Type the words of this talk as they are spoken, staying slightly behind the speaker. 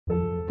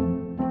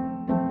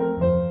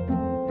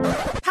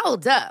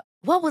Hold up.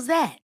 What was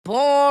that?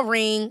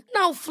 Boring.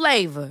 No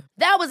flavor.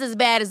 That was as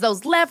bad as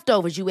those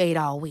leftovers you ate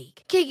all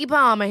week. Keke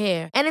Palmer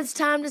here, and it's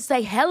time to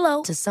say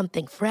hello to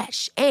something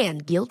fresh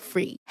and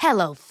guilt-free.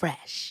 Hello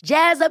Fresh.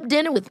 Jazz up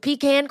dinner with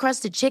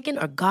pecan-crusted chicken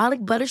or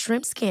garlic butter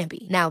shrimp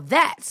scampi. Now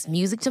that's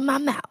music to my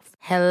mouth.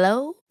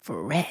 Hello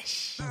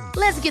Fresh.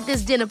 Let's get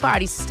this dinner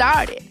party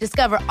started.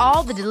 Discover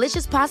all the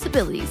delicious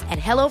possibilities at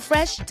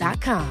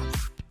hellofresh.com.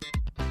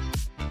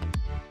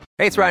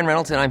 Hey, it's Ryan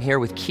Reynolds, and I'm here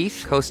with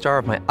Keith, co-star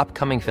of my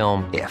upcoming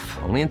film, If,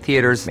 only in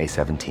theaters May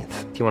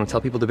 17th. Do you want to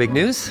tell people the big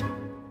news?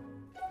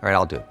 All right,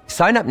 I'll do it.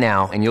 Sign up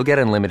now and you'll get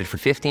unlimited for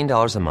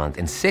 $15 a month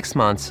and 6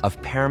 months of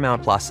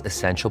Paramount Plus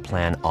Essential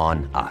Plan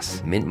on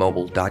us.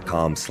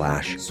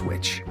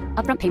 MintMobile.com/switch.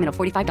 Upfront payment of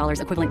 $45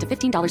 equivalent to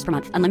 $15 per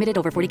month. Unlimited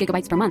over 40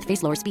 gigabytes per month.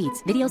 Face lower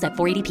speeds. Videos at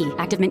 480p.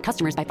 Active Mint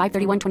customers by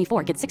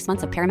 531.24 get 6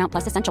 months of Paramount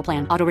Plus Essential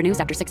Plan. Auto renews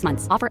after 6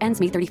 months. Offer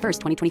ends May 31st,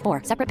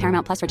 2024. Separate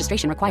Paramount Plus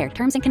registration required.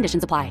 Terms and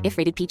conditions apply if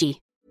rated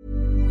PG.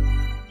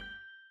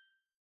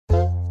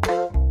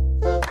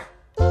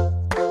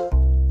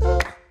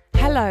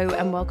 Hello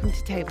and welcome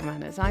to Table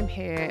Manners. I'm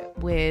here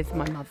with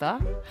my mother.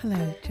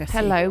 Hello, Jessie.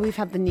 Hello, we've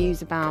had the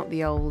news about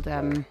the old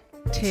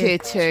tier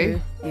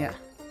 2. Yeah.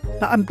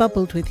 But I'm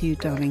bubbled with you,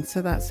 darling,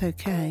 so that's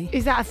okay.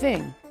 Is that a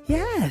thing?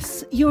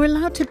 Yes, you're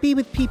allowed to be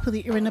with people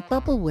that you're in a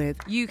bubble with.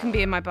 You can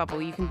be in my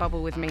bubble, you can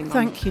bubble with me, Mum.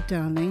 Thank you,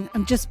 darling.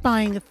 I'm just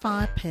buying a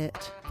fire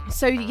pit.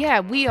 So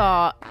yeah, we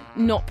are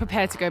not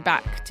prepared to go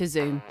back to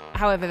Zoom.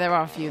 However, there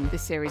are a few in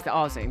this series that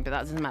are Zoom, but that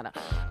doesn't matter.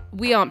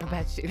 We aren't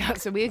prepared to do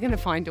that, so we're going to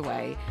find a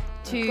way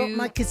to I've got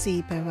my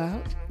gazebo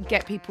out.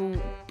 Get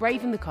people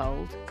brave in the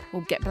cold,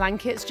 or get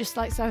blankets, just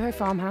like Soho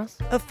Farmhouse.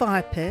 A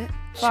fire pit.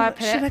 Fire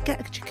pit. Should I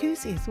get a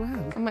jacuzzi as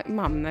well? I'm like,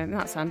 Mum, no,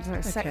 that sounds like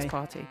a sex Okay.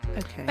 party.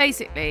 Okay.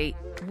 Basically,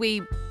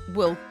 we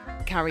will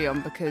carry on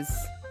because,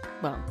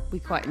 well, we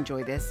quite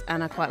enjoy this,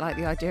 and I quite like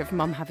the idea of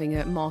Mum having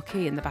a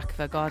marquee in the back of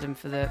her garden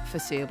for the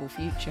foreseeable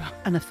future.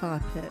 And a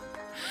fire pit.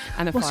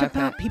 And a What fire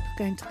about pit. people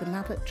going to the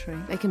lavatory?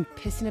 They can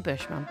piss in a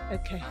bush, Mum.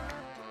 Okay.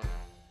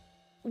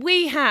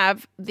 We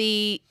have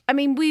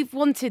we've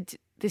wanted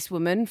this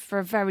woman for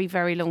a very,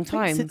 very long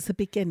time. Since the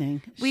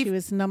beginning. She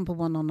was number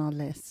one on our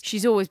list.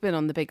 She's always been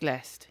on the big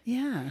list.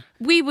 Yeah.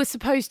 We were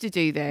supposed to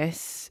do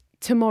this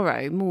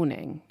tomorrow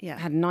morning. Yeah.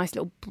 Had a nice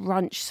little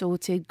brunch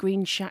sorted,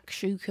 green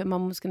shakshuka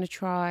Mum was going to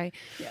try.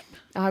 Yep.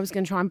 I was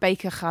going to try and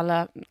bake a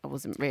challah. I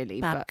wasn't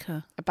really.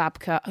 Babka. But a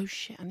babka. Oh,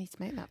 shit, I need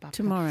to make that babka.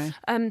 Tomorrow.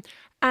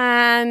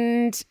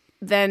 And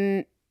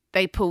then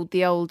they pulled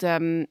the old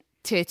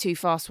tier 2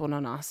 fast one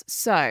on us.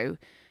 So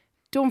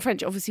Dawn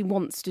French obviously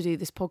wants to do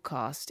this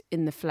podcast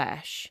in the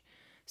flesh.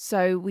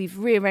 So we've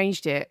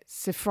rearranged it.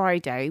 So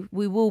Friday,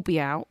 we will be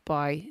out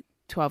by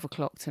 12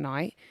 o'clock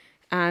tonight.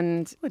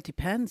 And Well, it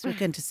depends. We're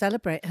going to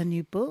celebrate her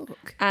new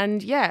book.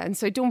 and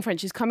so Dawn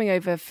French is coming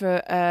over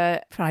for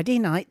Friday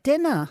night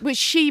dinner. which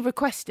she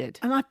requested.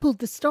 And I pulled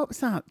the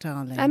stops out,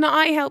 darling. And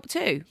I helped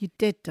too. You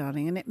did,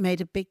 darling, and it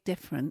made a big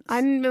difference.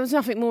 And there was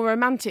nothing more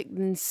romantic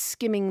than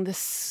skimming the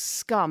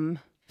scum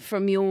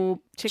from your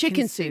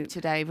chicken soup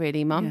today,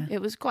 really, Mum. Yeah.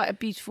 It was quite a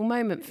beautiful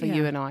moment for Yeah.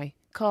 you and I.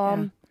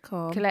 Calm,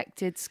 Calm.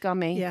 collected,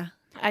 scummy. Yeah.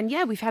 And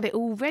yeah, we've had it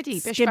all ready.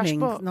 Bish, bash, Skimming,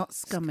 bop. not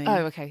scumming.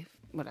 Oh, okay.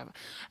 Whatever.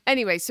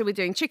 Anyway, so we're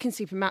doing chicken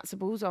soup and matzo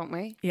balls, aren't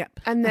we?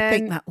 Yep. And then I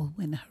think that will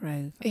win her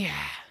over.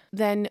 yeah.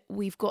 Then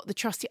we've got the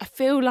trusty. I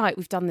feel like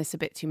we've done this a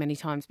bit too many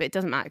times, but it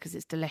doesn't matter because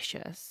it's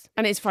delicious.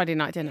 And it's Friday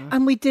night dinner.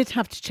 And we did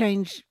have to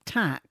change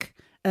tack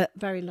at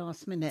very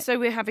last minute. So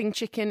we're having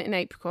chicken in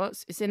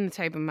apricots. It's in the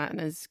Table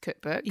Manners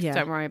cookbook. Yeah.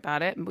 Don't worry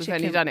about it. We've only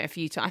Chicken. done it a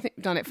few times. I think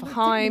we've done it for I think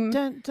Haim.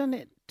 we've done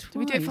it twice. Did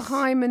we do it for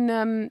Haim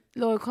and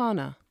Loyal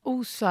Kana?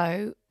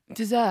 Also,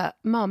 dessert.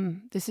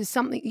 Mum, this is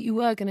something that you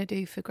were going to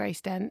do for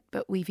Grace Dent,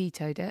 but we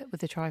vetoed it with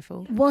the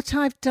trifle. What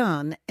I've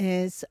done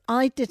is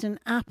I did an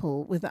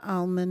apple with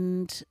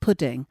almond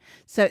pudding.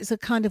 So it's a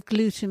kind of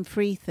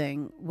gluten-free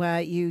thing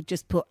where you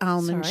just put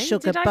almond, Sorry,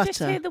 sugar, did butter. I just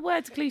hear the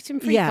words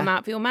gluten-free Yeah. come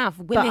out of your mouth?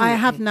 But willingly? I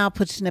have now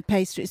put it in a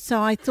pastry. So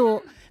I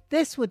thought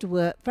this would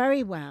work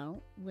very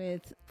well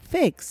with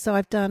figs. So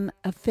I've done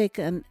a fig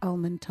and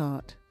almond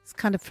tart. It's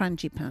kind of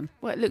frangipane.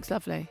 Well, it looks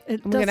lovely.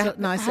 It And we're does gonna look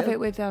nice. Have it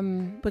with We're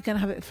going to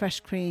have it with fresh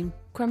cream.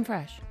 creme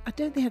fraiche. I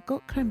don't think I've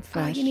got creme Oh,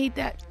 fraiche. you need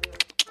that.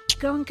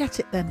 Go and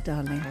get it then,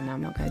 darling. Okay, no,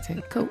 I'm not going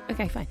to. Cool.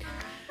 Okay, fine.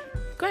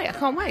 Great. I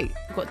can't wait.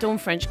 We've got Dawn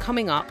French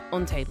coming up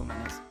on Table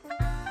Manners.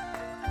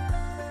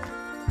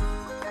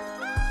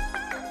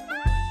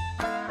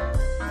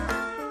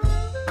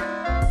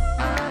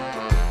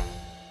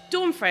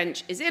 Dawn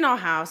French is in our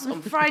house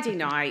on Friday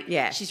night.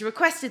 Yeah. She's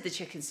requested the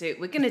chicken soup.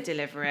 We're going to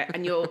deliver it.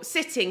 And you're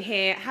sitting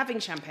here having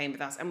champagne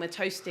with us and we're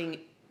toasting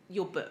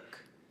your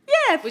book.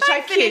 Yeah, which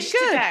I thank you. finished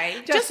Good. today.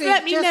 Just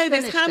let me just know this.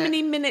 finished How it.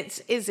 many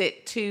minutes is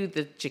it to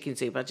the chicken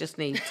soup? I just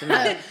need to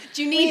know.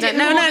 Do you need it?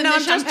 No, more than the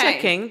I'm just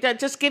champagne? checking.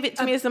 Just give it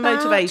to me as the About-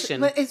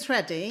 motivation. Well, it's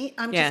ready.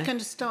 I'm Yeah. just going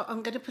to start.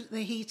 I'm going to put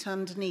the heat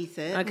underneath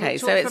it. Okay, We'll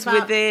so talk it's for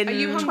about within... Are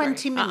you hungry?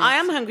 20 minutes. I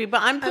am hungry,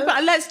 but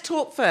but let's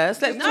talk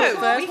first. Let's No, talk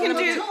first. we can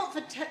We'll do- talk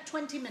for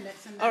 20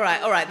 minutes. And then All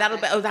right. That'll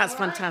be... Oh, that's Oh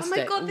fantastic.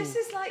 my god, this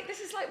is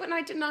like when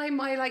I deny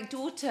my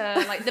daughter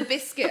the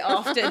biscuit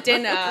after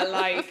dinner, and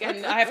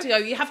I have to go.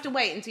 You have to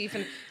wait until you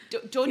can.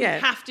 Dawn, Yeah.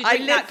 you have to I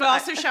drink that live-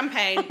 glass of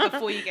champagne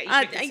before you get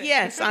your chicken soup.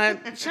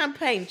 Yes,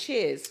 champagne.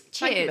 Cheers.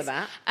 Thank you for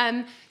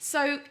that.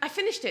 So I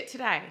finished it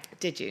today,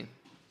 Did you?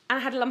 and I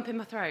had a lump in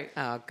my throat.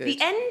 Oh, good. The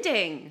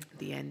ending.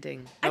 The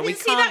ending. I Well, we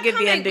didn't see can't that give the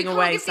coming. ending We can't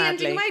away, give the ending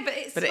sadly. away, but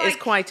it's it is like-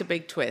 quite a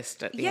big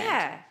twist at the end.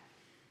 Yeah.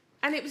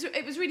 And it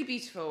was really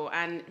beautiful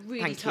and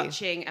really Thank you.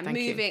 touching and Thank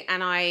you. moving,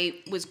 and I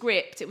was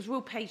gripped. It was a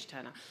real page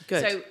turner.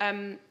 Good.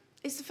 So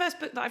it's the first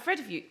book that I've read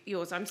of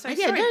yours. I'm so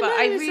Yeah, sorry, no, but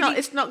I it's really not.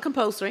 It's not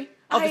compulsory.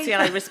 Obviously,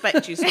 I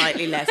respect you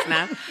slightly less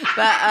now,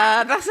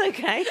 but that's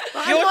okay.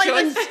 I've Your not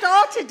even choice.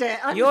 started it.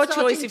 I'm Your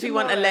starting choice if you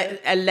want tomorrow.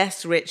 a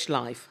less rich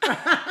life.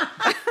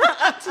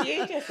 Up to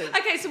you, Jessie.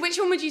 Okay, so which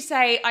one would you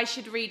say I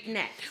should read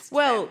next?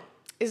 Well,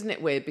 isn't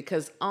it weird?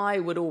 Because I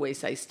would always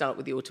say start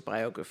with the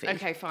autobiography.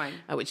 Okay, fine.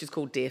 Which is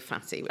called Dear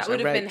Fatty, which That would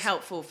I have wrote. been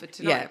helpful for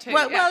tonight Yeah. too.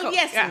 Well, cool.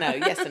 yes Yeah. and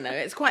no, yes and no.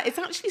 It's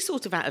actually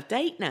sort of out of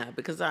date now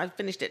because I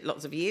finished it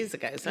lots of years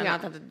ago. So Yeah.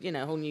 I've had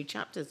a whole new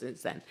chapter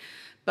since then.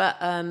 But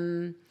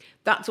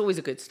that's always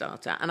a good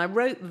starter. And I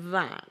wrote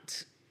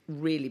that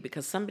really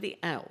because somebody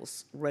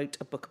else wrote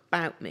a book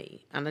about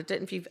me, and I don't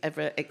know if you've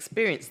ever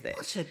experienced this.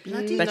 What a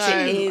bloody But No, it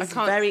I is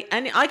can't- very.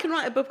 And I can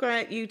write a book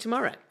about you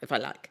tomorrow if I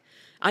like.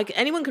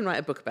 Anyone can write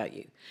a book about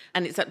you,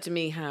 and it's up to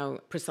me how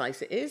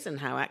precise it is and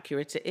how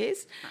accurate it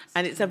is.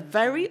 And it's a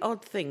very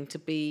odd thing to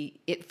be.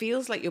 It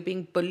feels like you're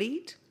being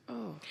bullied.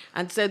 Oh.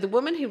 And so the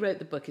woman who wrote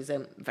the book is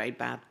a very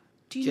bad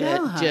Do you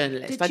know her?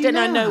 journalist. Did I you don't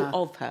know know her?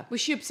 of her.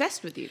 Was she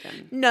obsessed with you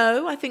then?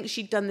 No, I think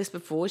she'd done this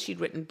before. She'd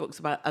written books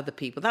about other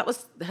people. That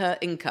was her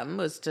income,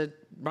 was to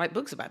write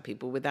books about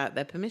people without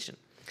their permission.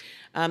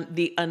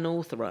 The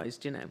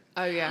unauthorized,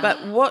 Oh, yeah.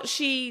 But what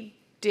she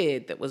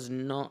did that was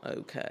not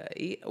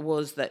okay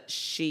was that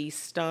she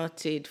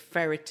started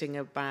ferreting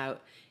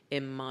about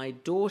in my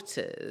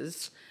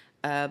daughter's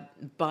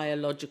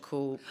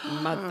biological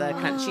mother.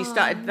 She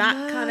started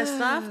that kind of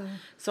stuff.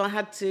 So I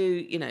had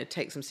to,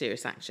 take some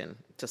serious action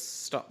to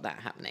stop that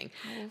happening.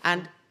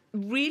 And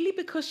really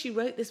because she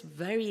wrote this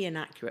very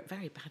inaccurate,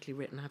 very badly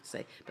written, I have to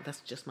say, but that's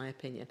just my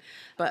opinion,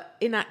 but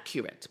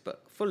inaccurate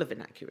book, full of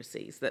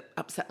inaccuracies that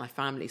upset my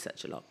family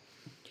such a lot.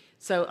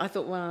 So I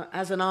thought, well,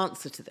 as an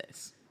answer to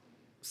this,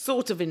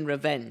 sort of in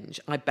revenge,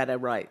 I better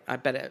write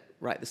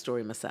the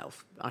story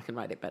myself. I can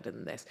write it better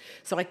than this.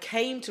 So I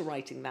came to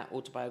writing that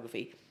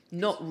autobiography,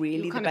 not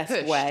really the kind of best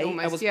pushed way. I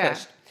almost, was yeah.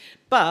 pushed.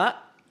 But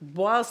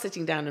while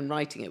sitting down and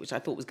writing it, which I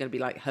thought was going to be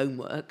like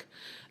homework,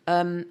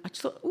 I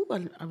just thought, oh,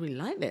 I really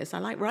like this. I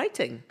like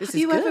writing. This Have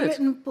is you good. ever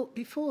written a book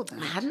before that?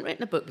 I hadn't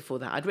written a book before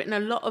that. I'd written a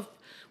lot of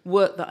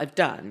work that I've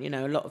done,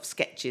 a lot of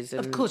sketches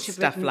and course you've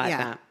stuff written, like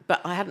yeah. that.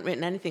 But I hadn't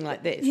written anything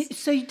like this.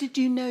 So did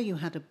you know you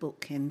had a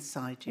book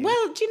inside you?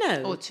 Well, do you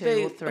know? Or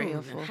two or three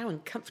or four. How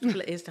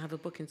uncomfortable it is to have a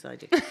book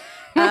inside you.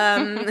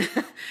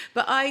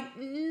 But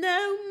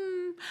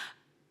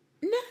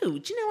no,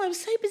 do you know, I was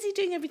so busy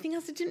doing everything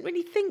else, I didn't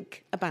really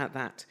think about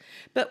that.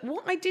 But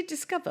what I did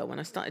discover when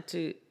I started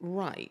to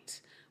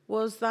write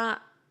was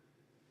that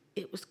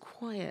it was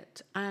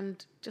quiet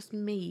and just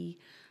me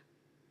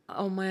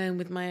on my own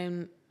with my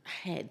own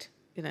head,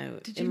 Did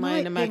in you my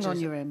own like being on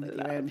imagination. your own with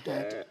your own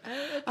head?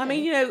 I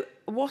mean,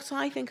 what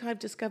I think I've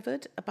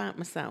discovered about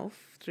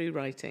myself through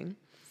writing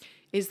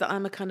is that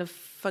I'm a kind of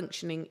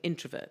functioning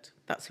introvert.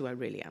 That's who I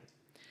really am.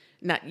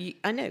 Now,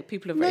 I know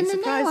people are very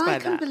surprised by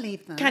that. I can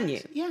believe that. Can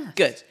you? Yes.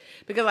 Good.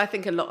 Because I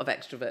think a lot of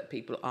extrovert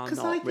people are Because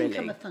not I think really.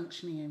 I'm a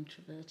functioning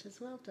introvert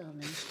as well, darling.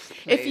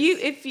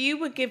 If you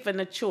were given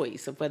a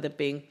choice of whether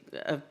being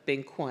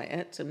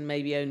quiet and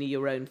maybe only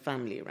your own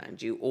family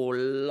around you or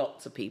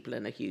lots of people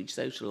in a huge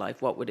social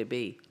life, what would it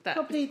be?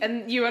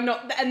 And you are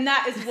not, and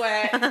that is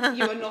where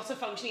you are not a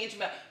functioning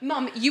introvert.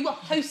 Mum, you were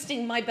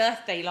hosting my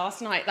birthday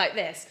last night like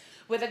this,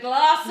 with a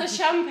glass of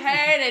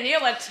champagne, and you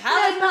were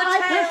telling but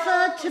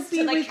I the prefer to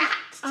be with.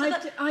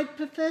 I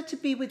prefer to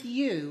be with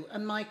you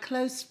and my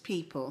close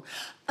people.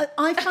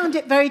 I found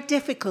it very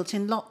difficult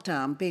in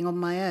lockdown being on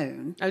my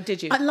own. Oh,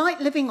 did you? I like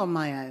living on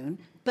my own,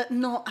 but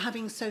not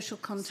having social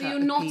contact. So you're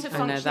with not a people.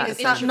 functioning that's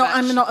introvert. not-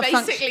 I'm not a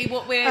Basically,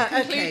 what we're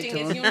concluding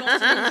is you're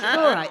not an introvert.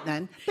 All right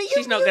then. But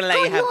She's not going to let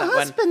you have your that one.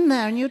 husband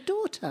there and your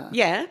daughter.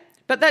 Yeah,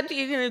 but that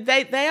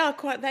they are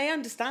quite. They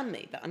understand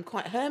me that I'm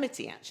quite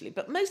hermity actually.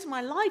 But most of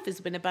my life has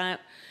been about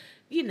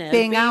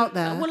Being out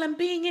there. Well, and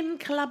being in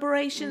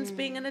collaborations,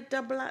 being in a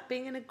double act,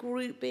 being in a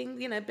group,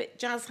 being a bit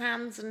jazz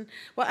hands and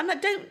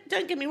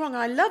don't get me wrong,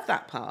 I love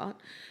that part.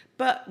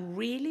 But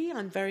really,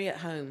 I'm very at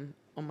home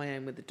on my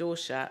own with the door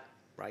shut,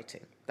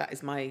 writing. That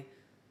is my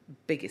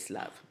biggest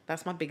love.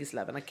 That's my biggest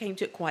love, and I came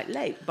to it quite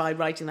late by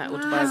writing that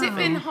autobiography. Has it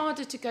been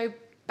harder to go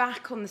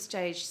back on the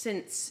stage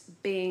since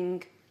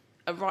being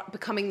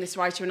becoming this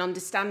writer and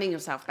understanding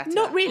yourself better?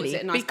 Not Or really, is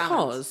it a nice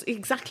balance? because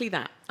exactly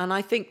that. And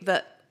I think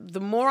that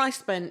the more I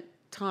spent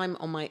time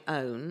on my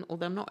own,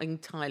 although I'm not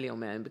entirely on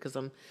my own because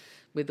I'm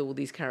with all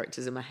these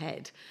characters in my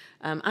head,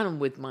 and I'm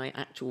with my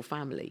actual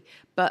family.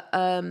 But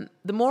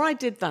the more I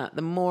did that,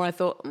 the more I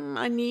thought,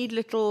 I need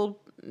little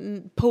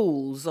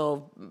pools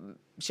of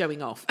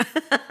showing off.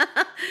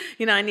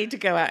 I need to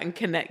go out and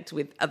connect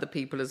with other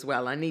people as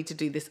well. I need to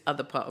do this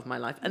other part of my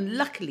life. And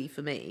luckily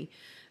for me,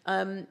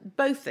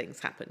 both things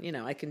happen.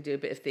 I can do a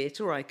bit of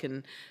theatre, or I can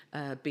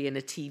be in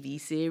a TV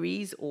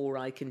series, or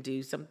I can do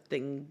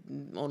something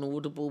on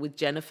Audible with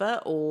Jennifer,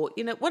 or,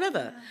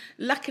 whatever. Yeah.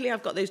 Luckily,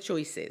 I've got those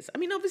choices. I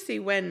mean, obviously,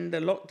 when the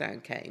lockdown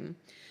came,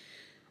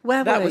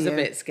 that was a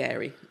bit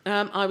scary.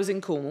 I was in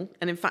Cornwall,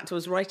 and in fact, I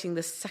was writing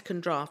the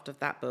second draft of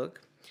that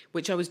book,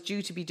 which I was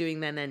due to be doing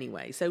then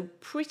anyway. So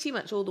pretty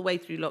much all the way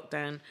through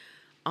lockdown,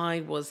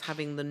 I was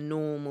having the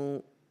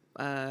normal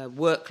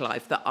work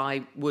life that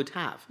I would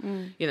have.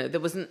 There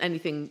wasn't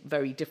anything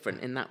very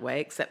different in that way,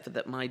 except for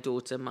that my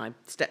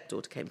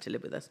stepdaughter came to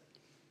live with us.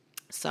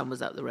 Son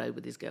was up the road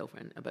with his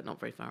girlfriend, but not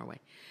very far away.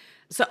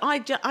 So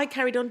I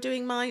carried on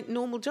doing my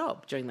normal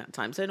job during that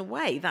time. So in a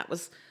way, that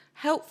was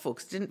helpful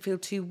because it didn't feel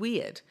too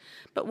weird.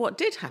 But what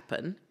did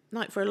happen,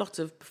 like for a lot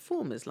of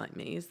performers like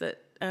me, is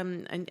that,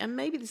 and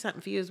maybe this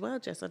happened for you as well,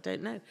 Jess, I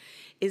don't know,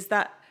 is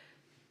that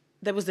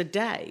there was a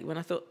day when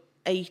I thought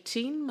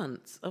 18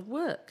 months of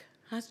work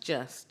has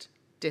just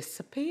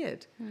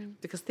disappeared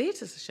because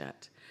theatres are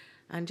shut.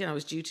 And, I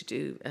was due to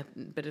do a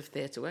bit of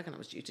theatre work, and I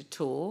was due to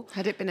tour.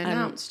 Had it been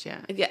announced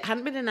yet? Yeah, it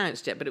hadn't been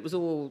announced yet, but it was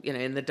all,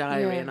 in the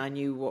diary, and I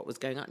knew what was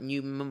going on.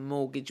 Knew my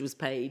mortgage was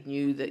paid,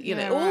 knew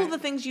that, all the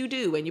things you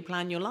do when you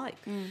plan your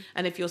life.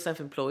 And if you're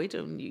self-employed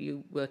and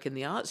you work in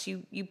the arts,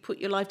 you put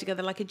your life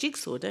together like a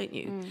jigsaw, don't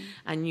you?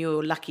 And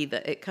you're lucky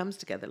that it comes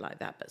together like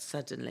that. But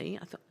suddenly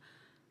I thought,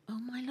 oh,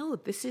 my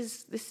Lord, this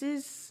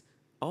is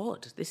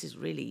odd. This is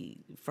really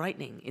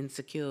frightening,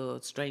 insecure,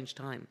 strange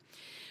time.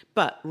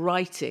 But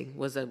writing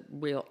was a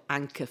real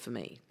anchor for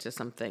me to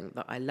something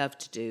that I loved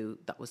to do,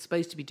 that was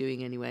supposed to be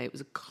doing anyway. It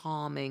was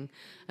calming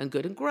and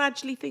good. And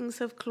gradually things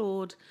have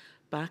clawed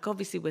back.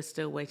 Obviously, we're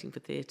still waiting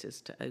for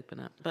theatres to open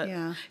up. But,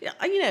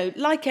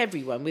 like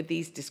everyone with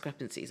these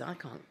discrepancies, I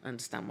can't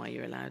understand why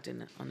you're allowed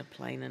on a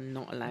plane and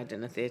not allowed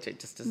in a theatre. It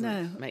just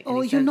doesn't make any sense.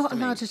 Or you're not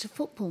allowed at a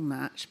football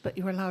match, but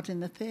you're allowed in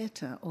the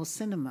theatre or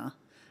cinema.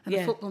 And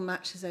a football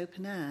match is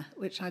open air,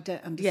 which I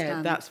don't understand.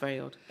 Yeah, that's very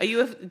odd.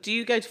 Do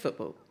you go to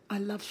football? I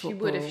love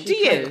football. She would if she Do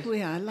you? could.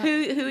 Yeah, I love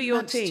Who are your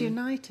Manchester team?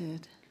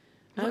 United.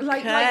 Okay.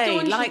 Like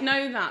Dawn should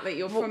know that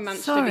you're from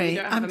Manchester. But you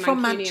don't have I'm a from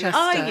Mancunian Manchester.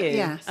 accent. Are you?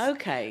 Yes.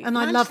 Okay. And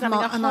I love having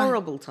a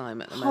horrible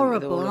time at the moment.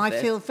 Horrible, with all and of I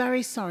this. feel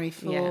very sorry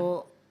for.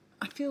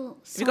 Yeah. I feel. Have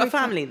Sorry you got for-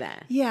 family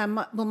there?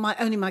 Yeah,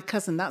 only my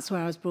cousin. That's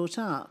where I was brought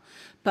up.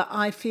 But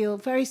I feel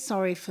very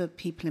sorry for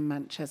people in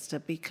Manchester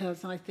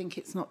because I think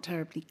it's not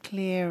terribly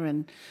clear,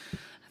 and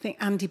I think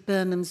Andy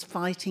Burnham's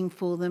fighting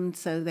for them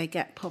so they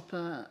get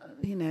proper,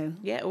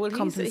 Yeah, well,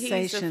 compensation.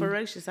 he's a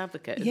ferocious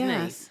advocate, isn't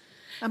Yes.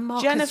 And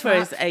Marcus Jennifer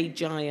is Rapp- a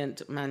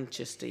giant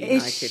Manchester Is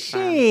United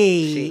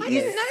she? fan. I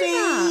didn't know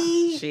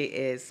that. She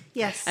is.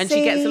 Yes, And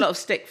she gets see? a lot of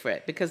stick for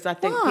it because I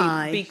think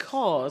Why?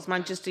 because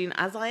Manchester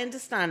United, as I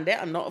understand it,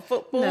 I'm not a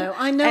football No,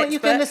 I know what you're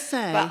expert, gonna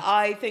say. But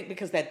I think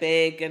because they're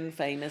big and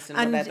famous and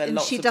whatever, And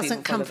lots she of people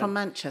doesn't come follow from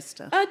them.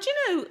 Manchester. Do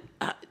you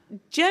know,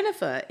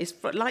 Jennifer is,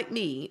 like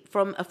me,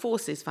 from a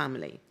Forces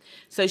family.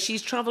 So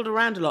she's travelled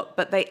around a lot,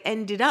 but they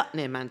ended up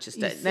near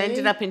Manchester. You They ended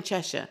see? up in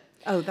Cheshire.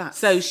 Oh, that's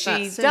So she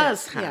that's it.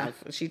 does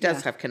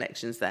Yeah. have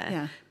connections there.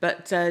 Yeah.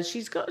 But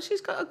she's got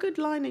a good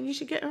line, and you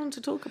should get her on to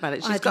talk about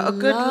it. She's I'd got a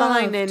good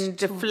line love in to talk.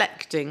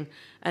 deflecting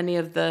any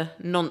of the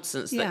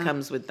nonsense that Yeah.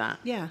 comes with that.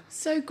 Yeah.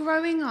 So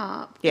growing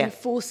up Yeah. in a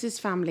Forces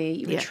family,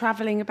 you were Yeah.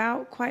 travelling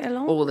about quite a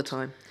lot? All the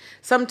time.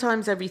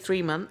 Sometimes every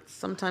 3 months,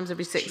 sometimes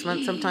every 6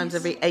 months, sometimes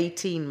every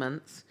 18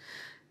 months.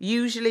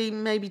 Usually,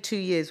 maybe 2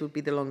 years would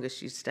be the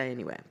longest you'd stay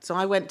anywhere. So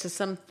I went to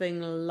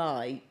something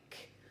like,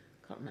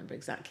 I can't remember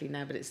exactly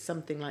now, but it's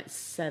something like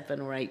 7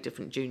 or 8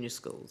 different junior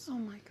schools. Oh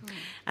my God.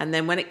 And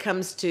then when it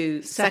comes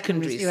to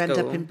secondary you school, end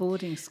up in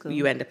boarding school.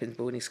 You end up in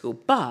boarding school.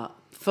 But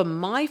for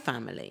my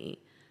family,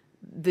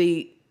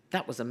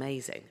 that was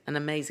amazing, an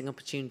amazing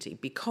opportunity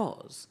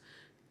because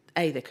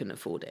they couldn't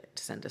afford it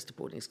to send us to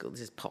boarding school. This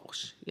is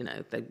posh,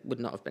 they would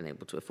not have been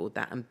able to afford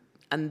that.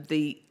 And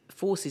the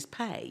Forces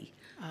pay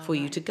for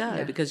you to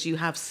go because you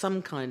have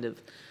some kind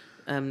of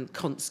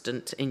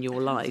constant in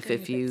your life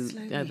if you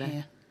go there.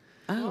 Here.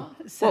 Oh,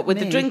 what with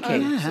the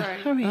drinking? Oh, yeah.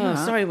 Sorry. Hurry Oh, up.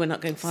 sorry, we're not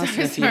going fast enough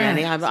for you, sorry.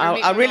 Annie.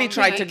 I'll really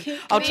try to.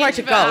 I'll try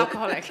to gulp.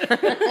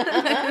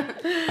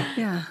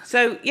 Yeah.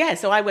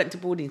 So I went to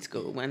boarding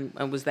school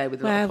and was there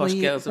with a lot Where of posh were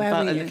you- girls and where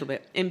felt were a you? little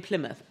bit in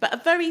Plymouth, but a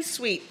very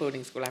sweet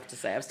boarding school, I have to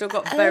say. I've still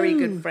got very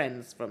good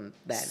friends from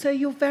then. So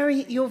you're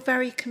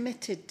very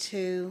committed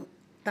to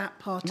that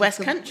part West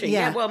of the Country,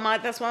 yeah. Well,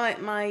 that's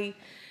why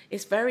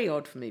it's very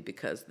odd for me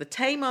because the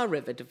Tamar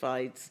River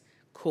divides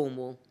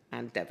Cornwall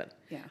and Devon,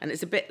 Yeah. and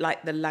it's a bit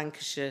like the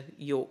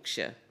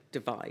Lancashire-Yorkshire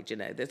divide, you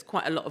know. There's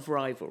quite a lot of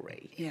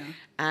rivalry. Yeah.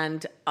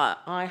 And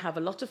I have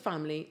a lot of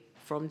family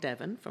from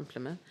Devon, from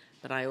Plymouth,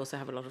 but I also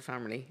have a lot of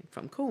family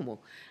from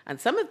Cornwall. And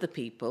some of the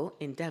people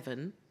in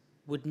Devon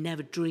would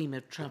never dream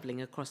of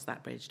travelling across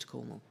that bridge to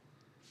Cornwall.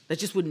 They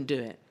just wouldn't do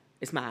it.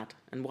 It's mad.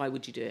 And why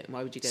would you do it? And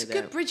why would you go there? It's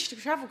a good bridge to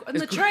travel. On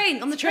the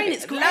train,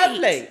 it's great.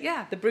 Lovely.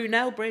 Yeah. The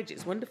Brunel Bridge,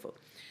 it's wonderful.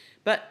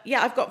 But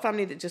yeah, I've got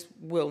family that just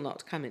will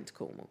not come into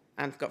Cornwall,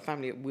 and I've got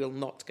family that will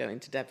not go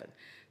into Devon.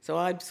 So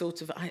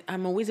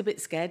I'm always a bit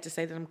scared to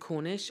say that I'm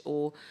Cornish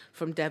or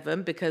from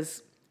Devon,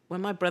 because when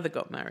my brother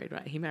got married,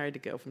 right, he married a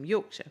girl from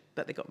Yorkshire,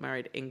 but they got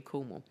married in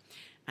Cornwall.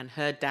 And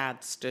her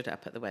dad stood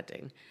up at the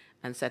wedding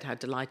and said how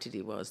delighted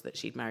he was that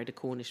she'd married a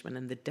Cornishman,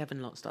 and the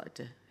Devon lot started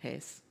to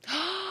hiss.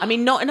 I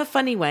mean, not in a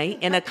funny way,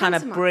 in a kind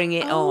of bring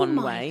it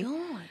on way.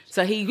 God.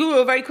 So he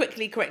very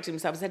quickly corrected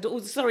himself and said, "Oh,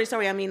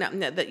 sorry, I mean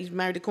that you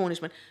married a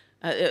Cornishman,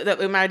 that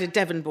we married a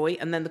Devon boy,"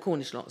 and then the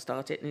Cornish lot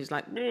started, and he's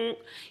like,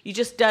 "You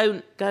just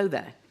don't go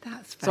there."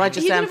 That's so I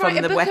just am from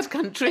the West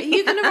Country. Are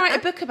you going to write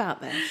a book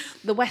about this?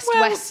 The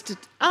West-West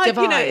divide?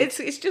 You know,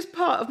 it's just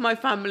part of my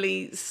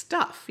family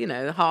stuff. You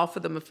know, half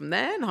of them are from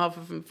there and half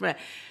of them from there.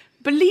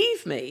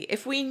 Believe me,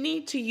 if we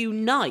need to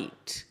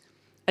unite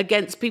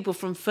against people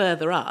from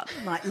further up,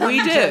 Like we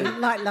London, do.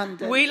 like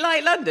London. We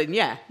like London,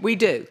 yeah, we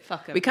do.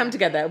 Fuck 'em, we come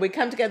together. We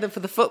come together for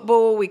the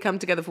football. We come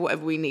together for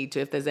whatever we need to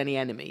if there's any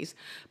enemies.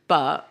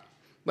 But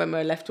when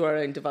we're left to our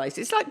own device,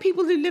 it's like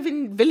people who live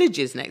in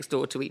villages next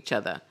door to each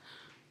other,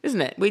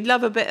 isn't it? We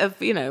love a bit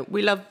of, you know,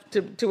 we love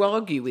to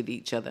argue with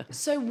each other.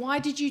 So why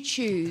did you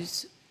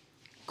choose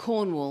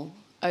Cornwall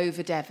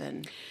over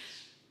Devon?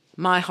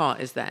 My heart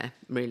is there,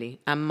 really.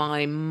 And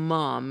my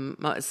mum,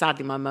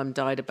 sadly, my mum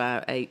died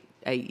about 9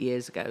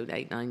 years ago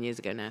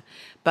now.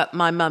 But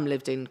my mum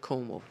lived in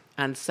Cornwall.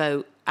 And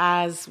so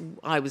as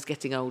I was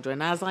getting older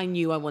and as I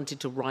knew I wanted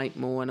to write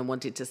more and I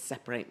wanted to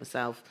separate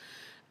myself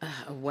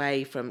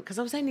away from... Because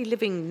I was only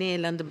living near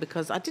London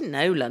because I didn't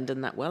know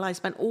London that well. I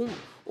spent all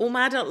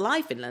my adult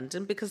life in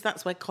London because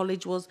that's where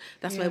college was,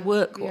 that's where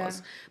work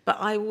was. But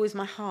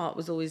my heart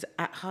was always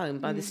at home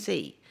by the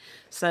sea.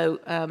 So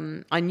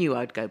I knew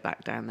I'd go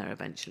back down there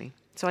eventually.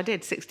 So I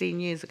did. 16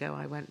 years ago,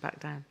 I went back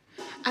down.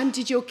 And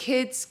did your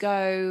kids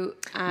go?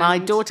 My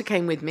daughter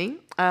came with me,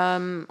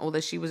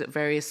 although she was at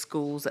various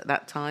schools at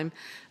that time.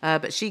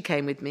 But she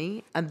came with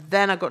me. And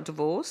then I got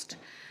divorced.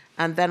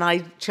 And then I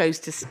chose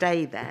to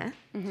stay there.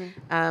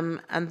 Mm-hmm.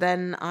 And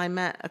then I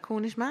met a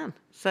Cornish man.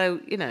 So,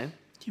 you know.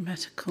 You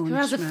met a Cornish Who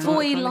has a man.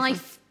 Foy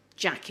life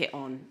jacket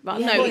on. But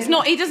no, it's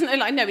not. He doesn't look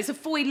like... No, it's a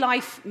Foy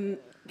life...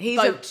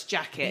 boat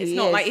jacket. It's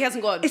not like he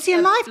hasn't got. Is he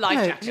a lifeboat?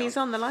 life jacket? He's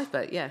on the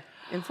lifeboat, yeah,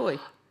 in Foy.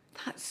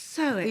 That's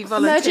so He exciting.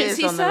 volunteers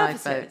Emergency on the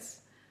lifeboat. services.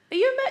 Are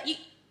you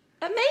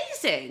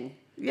amazing?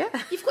 Yeah.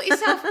 You've got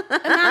yourself a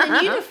man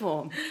in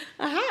uniform.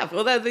 I have,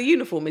 although the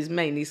uniform is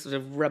mainly sort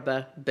of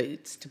rubber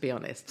boots, to be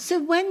honest.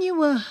 So when you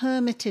were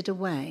hermited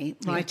away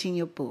writing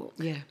your book,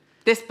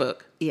 This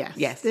book?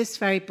 yes, this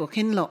very book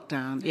in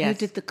lockdown, who Yes.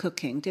 did the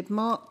cooking? Did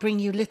Mark bring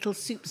you little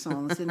soup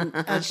songs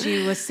as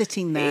you were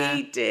sitting there?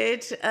 He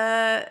did,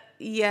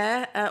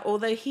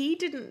 although he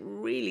didn't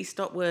really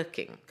stop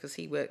working because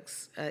he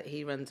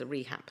runs a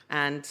rehab.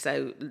 And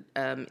so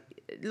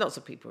lots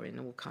of people were in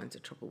all kinds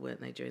of trouble,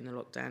 weren't they, during the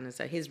lockdown? And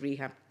so his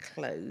rehab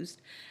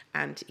closed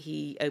and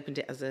he opened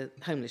it as a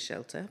homeless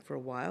shelter for a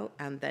while.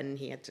 And then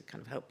he had to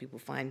kind of help people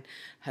find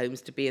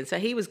homes to be in. So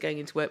he was going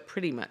into work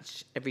pretty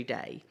much every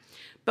day.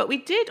 But we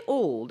did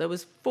there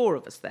was 4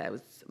 of us there. It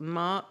was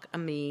Mark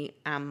and me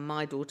and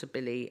my daughter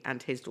Billy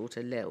and his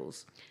daughter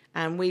Lils.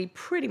 And we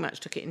pretty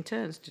much took it in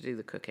turns to do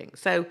the cooking.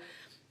 So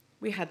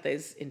we had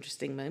those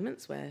interesting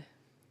moments where,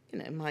 you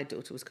know, my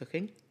daughter was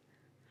cooking.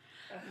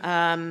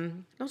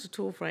 Not at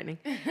all frightening.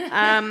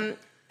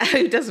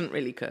 Who doesn't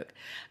really cook.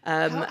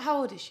 How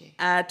old is she?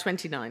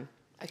 29.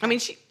 Okay. I mean,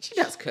 she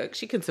does cook.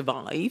 She can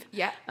survive.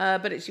 Yeah.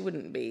 But she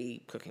wouldn't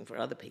be cooking for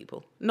other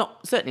people.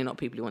 Certainly not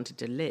people who wanted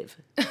to live.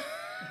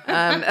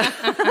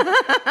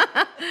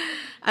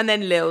 And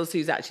then Lils,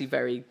 who's actually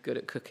very good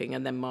at cooking,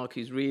 and then Mark,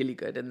 who's really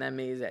good, and then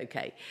me, who's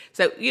okay.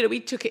 So, you know, we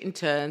took it in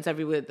turns.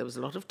 Everywhere there was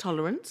a lot of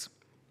tolerance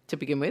to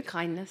begin with.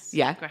 Kindness.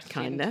 Yeah, gratitude,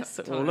 kindness,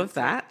 all tolerance. of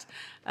that.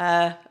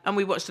 And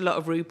we watched a lot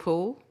of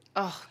RuPaul.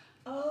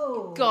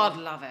 Oh. God,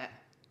 love it.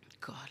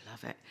 God,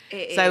 love it.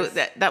 It so is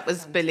that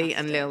was Billy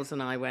and Lils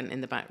and I went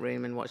in the back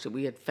room and watched it.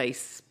 We had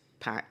face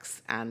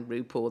packs and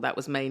RuPaul. That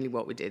was mainly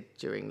what we did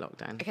during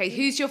lockdown. Okay,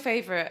 who's your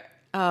favourite?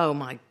 Oh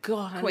my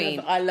God,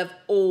 Queen. I love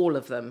all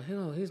of them.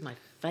 Who's my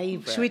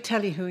favourite? Should we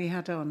tell you who he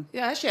had on?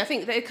 Yeah, actually, I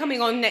think they're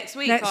coming on next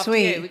week. Next after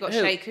week. you. We've got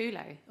Who? Shea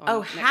Coulee. on Oh,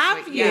 next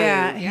have week. you?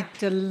 Yeah,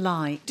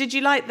 delight. Did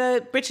you like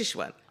the British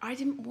one? I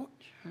didn't watch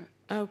it.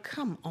 Oh,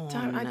 come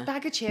on. A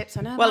bag of chips.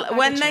 I know. Well, about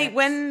when bag of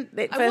chips.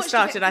 it I first watched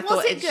started, it. I Was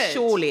thought it good?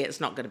 surely it's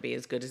not going to be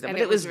as good as that. And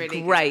But it it was was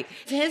really great.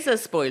 Here's a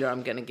spoiler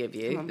I'm going to give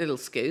you, little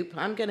scoop.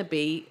 I'm going to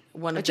be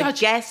one of the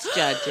judge. guest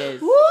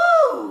judges.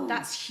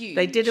 That's huge.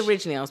 They did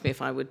originally ask me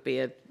if I would be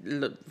a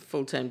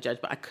full-term judge,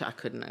 but I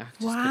couldn't. I just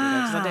couldn't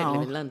because I don't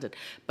live in London.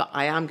 But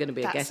I am going to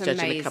be a That's guest judge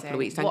in a couple of amazing.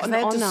 weeks. What Because an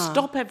they had to honour.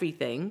 stop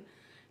everything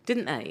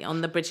didn't they,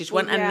 on the British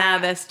one? And now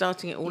they're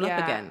starting it all up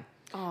again.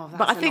 Oh, that's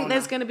but I an think honour.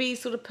 there's going to be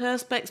sort of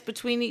perspex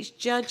between each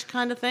judge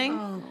kind of thing.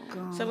 Oh,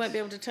 God. So I won't be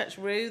able to touch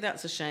Rue.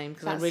 That's a shame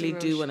because I That's really a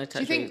do real want to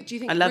touch Rue. Do you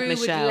think I love Rue would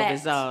Michelle let,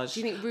 Visage. Do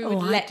you think Rue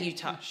would let you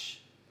touch?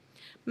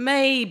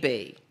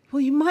 Maybe. Well,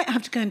 you might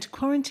have to go into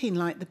quarantine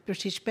like the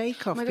British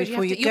Bake Off Oh my God,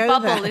 before you your go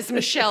bubble there. is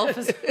Michelle.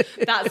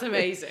 That's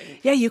amazing.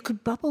 Yeah, you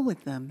could bubble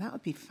with them. That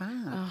would be fab.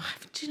 Oh,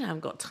 do you know, I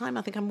haven't got time.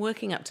 I think I'm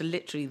working up to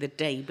literally the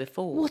day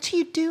before. What are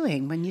you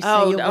doing when you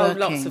say you're working?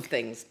 Lots of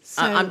things.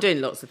 So I'm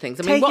doing lots of things.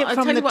 I take mean, it I'll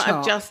from tell you the what top.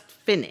 I've just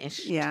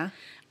finished. Yeah.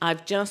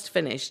 I've just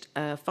finished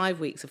 5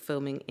 weeks of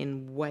filming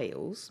in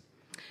Wales.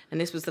 And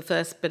this was the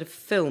first bit of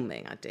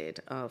filming I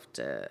did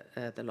after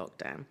the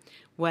lockdown,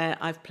 where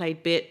I've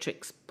played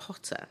Beatrix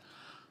Potter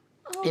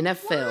in a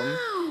film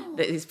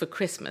that is for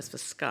Christmas for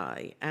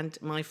Sky. And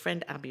my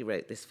friend Abby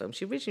wrote this film.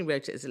 She originally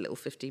wrote it as a little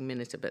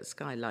 15-minute, but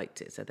Sky liked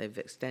it, so they've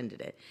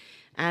extended it.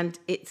 And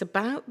it's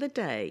about the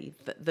day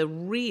that the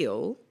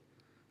real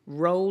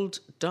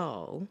Roald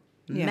Dahl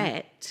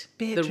met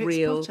Beatrix the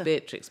real Potter.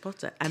 Beatrix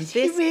Potter. And Did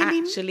he this really?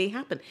 actually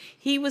happened.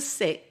 He was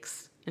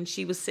 6 and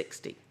she was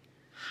 60.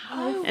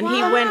 And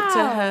he went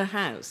to her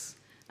house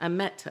and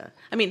met her.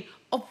 I mean,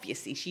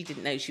 obviously she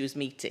didn't know she was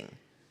meeting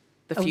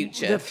the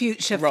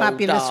future Roald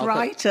fabulous Dahl,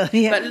 writer.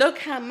 Yeah. But look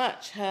how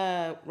much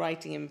her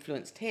writing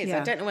influenced his.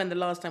 Yeah. I don't know when the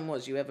last time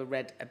was you ever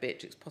read a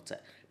Beatrix Potter,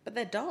 but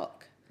they're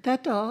dark. They're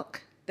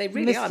dark. They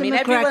really are. I mean,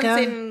 McGregor.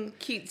 everyone's in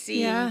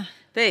cutesy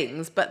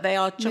things, but they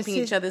are chopping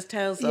each other's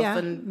tails off. Yeah,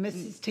 And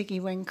Mrs.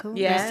 Tiggy-Winkle.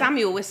 Yeah.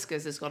 Samuel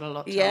Whiskers has got a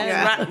lot to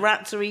yeah, offer.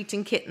 rats are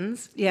eating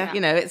kittens. Yeah. You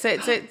know, it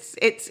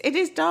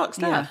is dark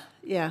stuff.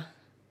 Yeah.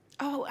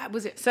 Oh,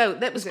 was it? So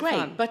that was it great,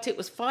 fun? but it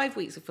was 5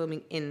 weeks of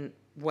filming in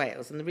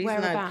Wales, and the reason I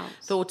Whereabouts?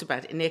 thought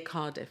about it near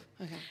Cardiff.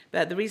 Okay.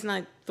 But the reason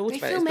I thought They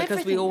about it is film because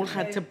we everything all there.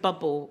 had to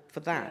bubble for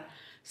that.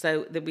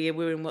 So that we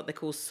were in what they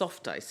call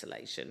soft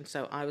isolation.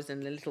 So I was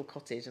in a little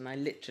cottage, and I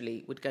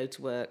literally would go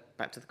to work,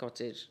 back to the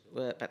cottage,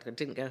 work back to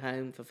didn't go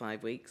home for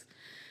 5 weeks.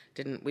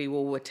 We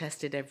all were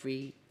tested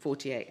every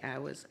 48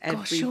 hours.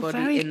 Gosh, you're Everybody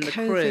very in the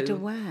COVID crew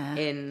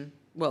aware.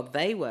 well,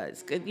 they were.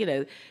 It's good, you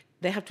know,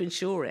 they have to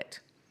insure it.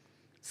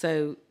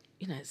 So,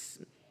 you know, it's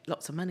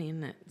lots of money,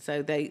 isn't it?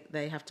 So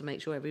they have to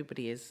make sure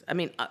everybody is. I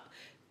mean,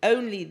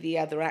 only the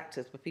other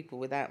actors were people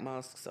without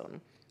masks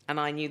on, and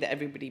I knew that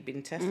everybody had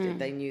been tested.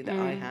 They knew that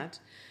I had.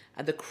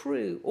 And the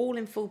crew, all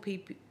in full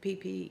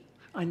PPE.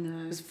 I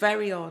know. It was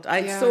very odd.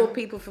 I saw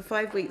people for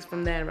 5 weeks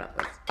from there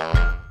upwards.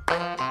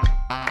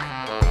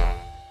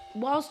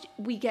 Whilst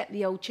we get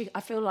the old chicken,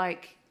 I feel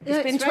like Yeah,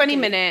 it's been it's 20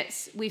 ready.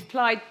 minutes. We've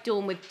plied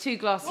Dawn with 2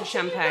 glasses of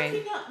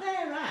champagne. up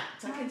there at?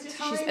 I can just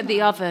She's at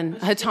the oven,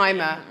 her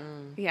timer.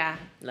 Yeah.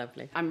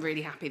 Lovely. I'm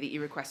really happy that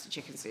you requested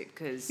chicken soup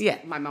because Yeah.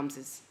 my mum's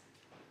is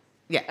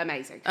Yeah.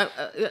 amazing.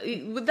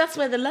 Well, that's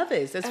where the love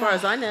is, as far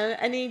as I know.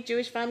 Any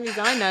Jewish families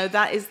I know,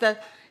 that is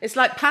it's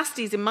like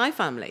pasties in my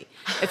family.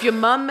 If your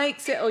mum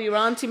makes it or your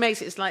auntie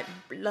makes it, it's like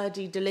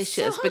bloody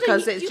delicious So hold on,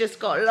 because it's just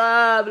got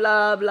love,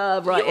 love,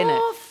 love right in it.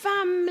 Your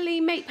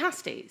family make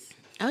pasties?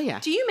 Oh, yeah.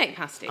 Do you make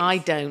pasties? I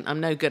don't. I'm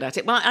no good at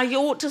it. Well, I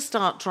ought to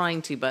start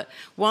trying to, but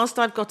whilst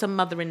I've got a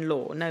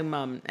mother-in-law, no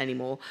mum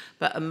anymore,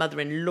 but a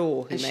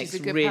mother-in-law who And she's makes a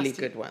good really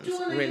pasty. good ones.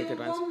 Really good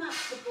ones.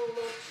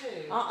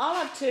 I'll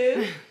have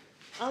 2.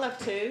 I'll have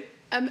 2.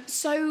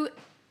 So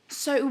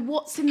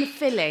what's in the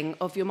filling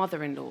of your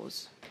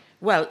mother-in-law's?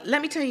 Well,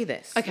 let me tell you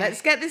this. Okay.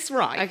 Let's get this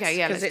right. Okay,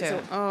 yeah, 'cause let's it's do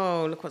it.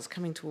 Oh, look what's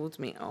coming towards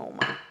me. Oh,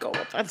 my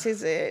God, that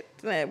is it.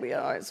 There we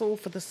are. It's all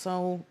for the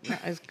soul.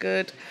 That is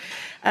good.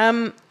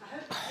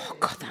 Oh,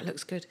 God, that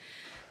looks good.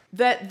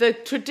 The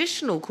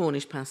traditional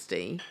Cornish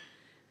pasty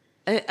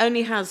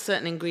only has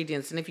certain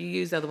ingredients, and if you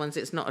use other ones,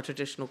 it's not a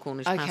traditional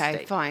Cornish pasty.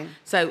 Okay, fine.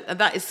 So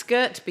that is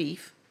skirt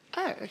beef.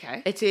 Oh,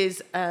 okay. It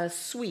is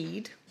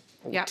swede,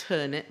 or Yep.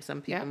 turnip,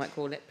 some people Yep. might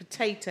call it,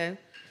 potato,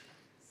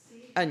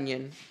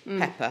 onion,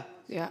 pepper.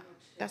 Yeah.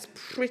 That's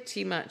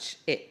pretty much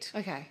it.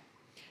 Okay.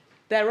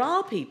 There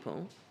are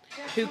people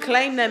who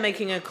claim they're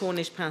making a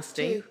Cornish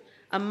pasty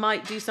and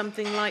might do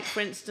something like,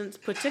 for instance,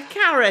 put a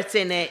carrot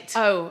in it.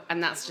 Oh,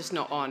 and that's just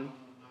not on.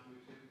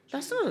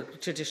 That's not a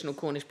traditional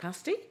Cornish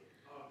pasty.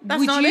 That's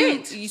Would not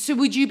you, it. So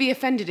would you be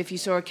offended if you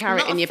saw a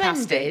carrot I'm in not your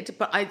pasty? offended,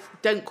 but I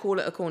don't call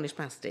it a Cornish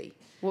pasty.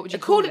 What would you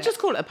call call it? it? Just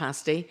call it a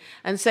pasty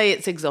and say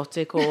it's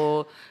exotic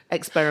or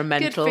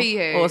experimental Good for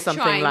you. or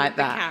something Trying like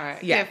the that.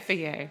 carrot. Yeah. Good for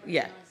you.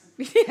 Yeah.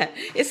 Yeah.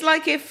 It's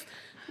like if,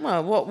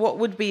 well, what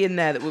would be in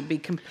there that would be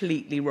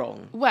completely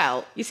wrong?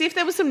 Well, You see, if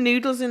there were some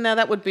noodles in there,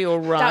 that would be all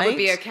right. that would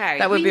be okay.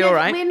 That would be all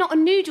right. We're not a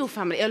noodle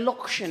family, a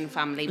Lokshan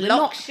family. We're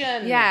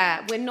Lokshan. Not,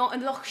 yeah, we're not a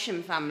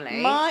Lokshan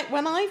family.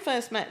 When I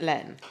first met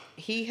Len,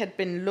 he had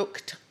been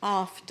looked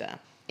after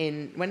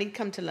when he'd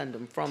come to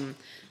London from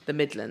the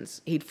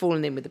Midlands. He'd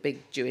fallen in with a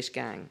big Jewish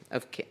gang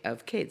of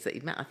kids that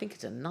he'd met. I think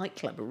it's a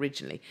nightclub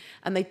originally.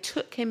 And they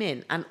took him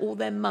in, and all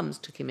their mums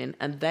took him in,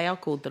 and they are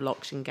called the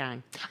Lokshan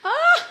Gang.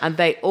 And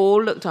they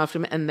all looked after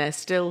him, and they're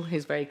still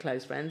his very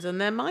close friends, and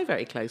they're my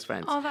very close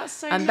friends. Oh, that's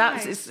so and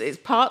nice. it's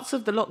parts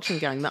of the Lokshan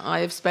Gang that I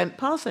have spent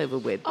Passover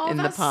with in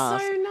the that's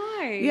past. so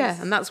nice. Yeah,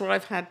 and that's where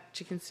I've had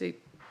chicken soup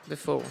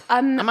before.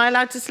 Am I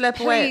allowed to slurp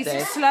away at Please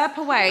this? slurp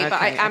away, but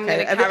I am going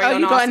to Have carry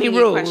on you got any asking you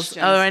rules?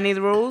 questions. Are there any of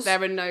the rules?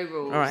 There are no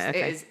rules. All right,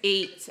 okay. It is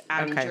eat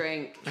and Okay.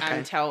 drink Okay.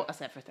 and tell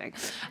us everything.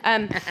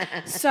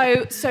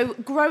 So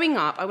growing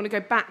up, I want to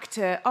go back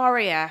to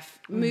RAF,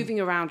 moving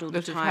around all the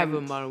This is time.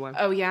 heaven, by the way.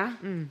 Oh yeah.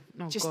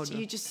 Oh, Just God, no.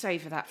 you just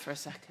savour that for a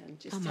second.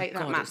 Just Oh my take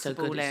that God, it's so matzo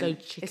good. ball It's in. so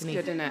It's chickeny.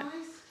 good, isn't it?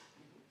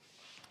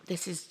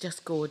 This is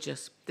just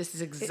gorgeous. This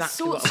is It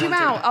exactly what sorts I you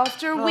wanted. out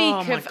after a Oh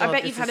week my of. I God,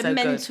 bet this you've had is a so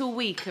good. mental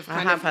week of I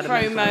kind have of had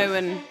a mental promo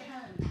and.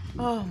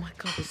 Oh my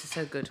God, this is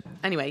so good.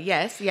 Anyway,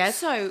 yes.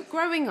 So,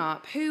 growing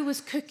up, who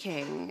was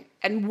cooking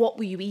and what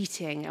were you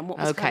eating and what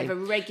was kind of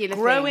a regular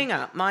Growing thing?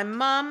 up, my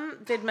mum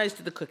did most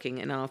of the cooking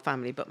in our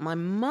family, but my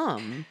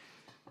mum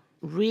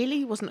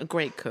really wasn't a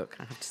great cook,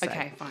 I have to say.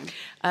 Okay,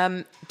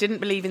 fine. Didn't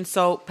believe in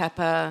salt,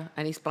 pepper,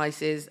 any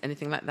spices,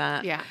 anything like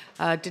that. Yeah.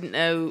 Didn't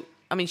know.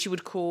 I mean, she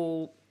would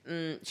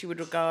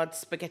regard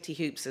spaghetti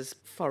hoops as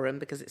foreign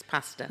because it's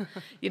pasta.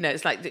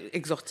 It's like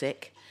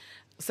exotic.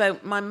 So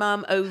my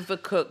mum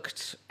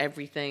overcooked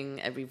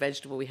everything. Every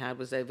vegetable we had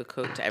was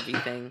overcooked,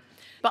 everything.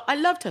 But I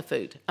loved her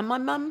food. And my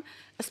mum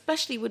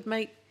especially would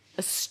make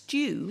a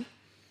stew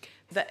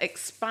that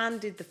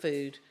expanded the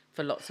food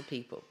for lots of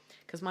people.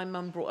 Because my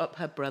mum brought up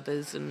her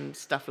brothers and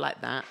stuff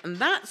like that. And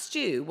that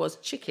stew was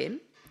chicken,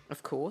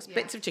 of course,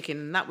 bits of chicken,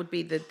 and that would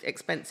be the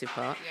expensive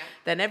part. Yeah.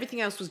 Then everything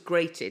else was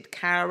grated.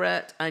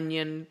 Carrot,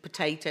 onion,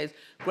 potatoes,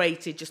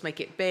 grated, just make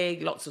it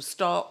big, lots of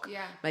stock,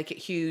 make it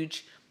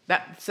huge.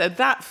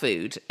 That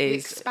food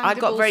is. I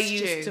got very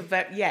used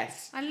to.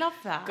 Yes, I love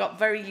that. Got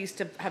very used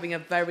to having a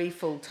very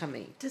full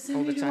tummy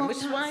all the time, which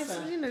is why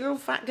I'm a little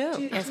fat girl.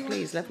 Yes,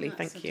 please, lovely,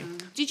 thank you.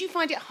 Did you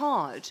find it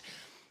hard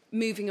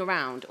moving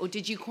around, or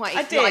did you quite?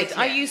 I did. like it?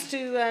 I used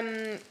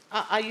to.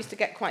 I used to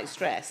get quite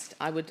stressed.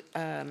 I would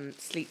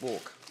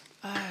sleepwalk.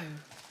 Oh.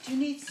 Do you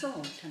need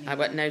salt? I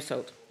went no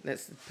salt.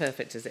 That's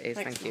perfect as it is.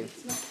 Thank you.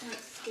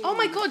 Oh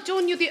my God,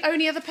 Dawn, you're the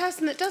only other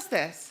person that does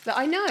this that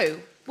I know.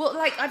 Well,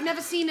 I've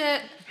never seen a.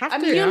 Have I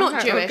to, mean, you're not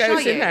I'll Jewish, go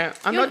are to you? no.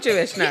 I'm You're not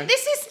Jewish, no.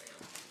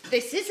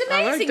 This is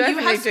I will amazing. You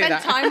definitely have do spent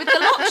that. time with the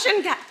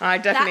Lokshan Cat. I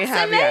definitely That's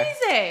have.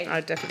 amazing. Yeah.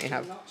 I definitely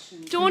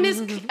have. Dawn is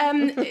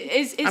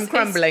I'm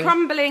crumbling. is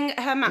crumbling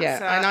her matzah.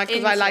 Yeah,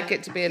 because I like into-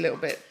 it to be a little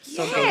bit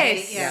soggy.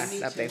 Yes. Yeah, me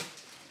lovely. too.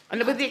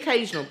 And with the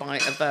occasional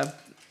bite of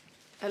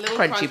A little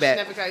crunchy crunch bit.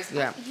 never goes.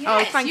 Yeah. Yes,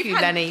 Oh, thank you've you,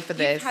 had- Lenny, for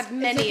this. You've had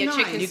many a nice?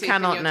 chicken You soup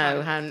cannot in your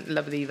know time. how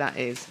lovely that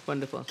is.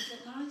 Wonderful.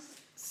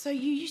 So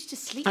you used to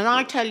sleep. And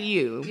I tell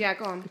you, Yeah,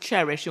 go on.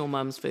 cherish your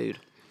mum's food.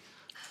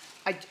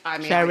 I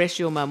mean, Cherish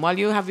your mum. While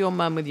you have your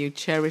mum with you,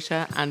 cherish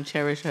her and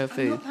cherish her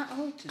food. Not that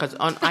old. Because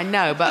I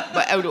know, but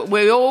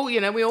we all,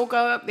 we all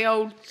go up the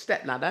old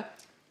step ladder,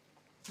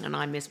 and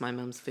I miss my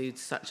mum's food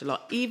such a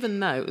lot.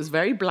 Even though it was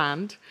very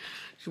bland,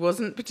 she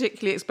wasn't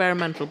particularly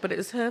experimental, but it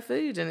was her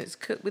food, and it's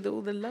cooked with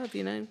all the love,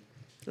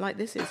 like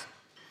this is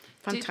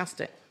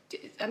fantastic.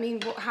 I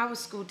mean, how was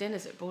school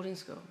dinners at boarding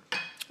school?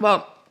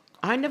 Well,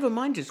 I never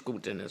minded school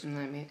dinners. I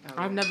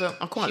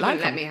quite She like wouldn't let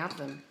them. me have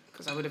them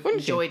because I would have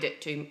Wouldn't you? enjoyed it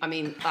too. I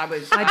mean, I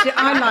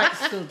like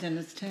school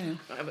dinners too.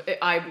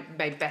 I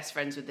made best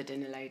friends with the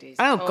dinner ladies.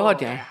 Oh,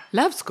 God, yeah.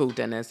 Love school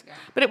dinners.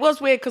 But it was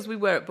weird because we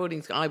were at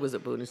boarding school. I was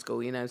at boarding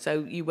school, so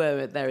you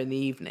were there in the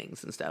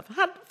evenings and stuff. I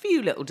had a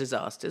few little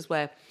disasters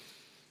where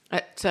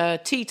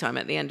at tea time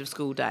at the end of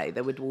school day,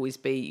 there would always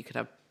be, you could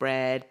have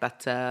bread,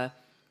 butter,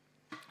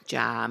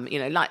 jam,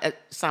 like a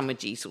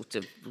sandwichy sort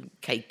of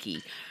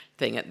cakey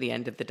thing at the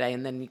end of the day.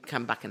 And then you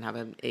come back and have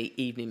an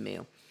evening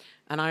meal.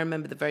 And I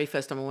remember the very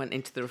first time I went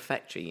into the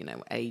refectory,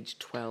 age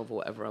 12 or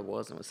whatever I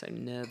was, and I was so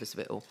nervous of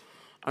it all.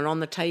 And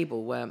on the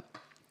table were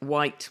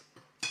white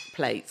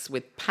plates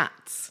with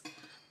pats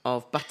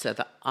of butter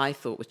that I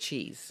thought were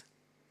cheese.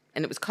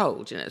 And it was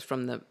cold, it was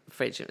from the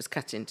fridge, and it was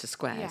cut into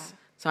squares. Yeah.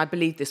 So I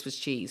believed this was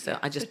cheese. So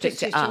I just So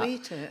picked just it up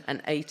used to eat it.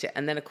 and ate it.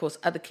 And then, of course,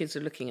 other kids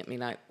were looking at me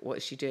like, what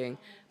is she doing?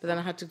 But then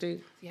I had to do,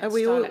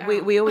 we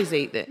always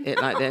eat it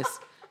like this.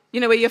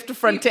 Where you have to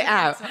front it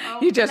out.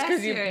 You just,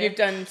 because you've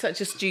done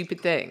such a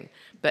stupid thing.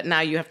 But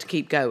now you have to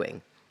keep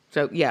going.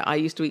 So, yeah, I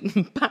used to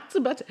eat pats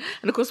of butter.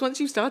 And, of course, once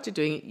you started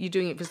doing it, you're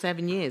doing it for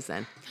 7 years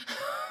then.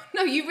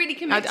 No, you really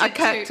committed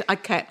I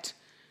kept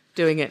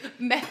doing it.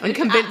 Method And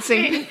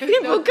convincing acting.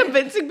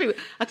 people.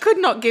 I could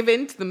not give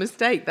in to the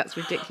mistake. That's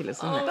ridiculous,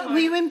 isn't it? But were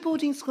you in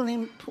boarding school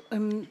in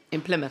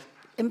In Plymouth.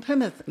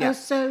 Plymouth? Yeah. Oh,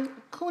 so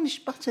Cornish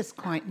butter's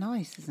quite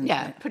nice, isn't it?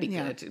 Yeah, pretty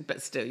good.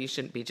 But still, you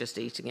shouldn't be just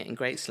eating it in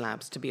great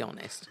slabs, to be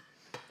honest.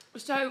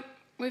 So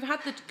we've had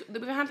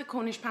the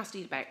Cornish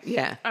pasty debate.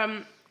 Yeah.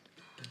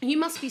 You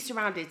must be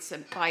surrounded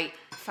by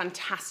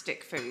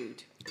fantastic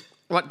food.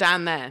 What,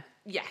 down there?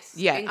 Yes.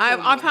 Yeah, in I've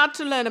Cornwall. had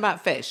to learn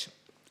about fish.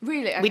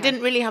 Really. Okay. We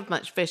didn't really have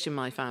much fish in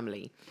my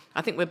family.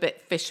 I think we're a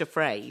bit fish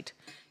afraid,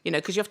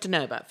 because you have to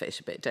know about fish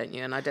a bit, don't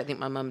you? And I don't think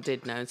my mum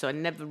did know, and so I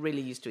never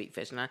really used to eat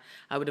fish, and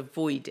I would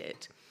avoid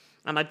it.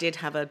 And I did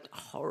have a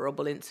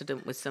horrible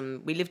incident with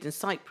we lived in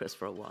Cyprus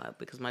for a while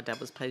because my dad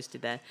was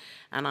posted there,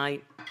 and I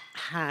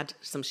had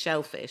some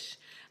shellfish,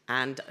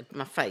 and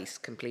my face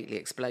completely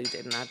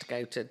exploded, and I had to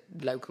go to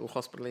local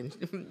hospital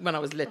when I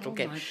was a little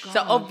kid.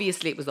 So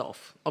obviously it was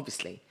off.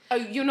 Obviously. Oh,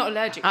 you're not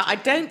allergic to I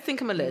it? don't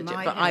think I'm allergic,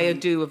 but I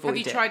do avoid it.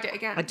 Have you tried it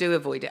again? I do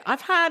avoid it.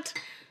 I've had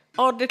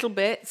odd little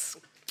bits.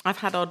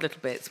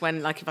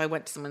 When, like, if I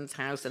went to someone's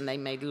house and they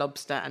made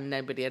lobster and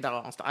nobody had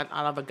asked,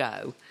 I'll have a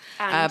go.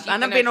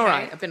 And I've been all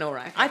right.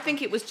 Okay. I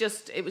think it was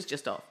just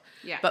off.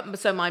 Yeah. But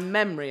so my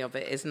memory of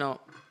it is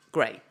not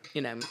great.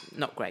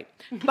 Not great.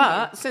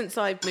 But since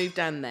I've moved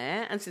down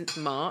there, and since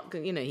Mark,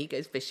 he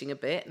goes fishing a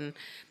bit,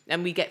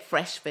 and we get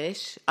fresh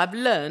fish, I've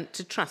learned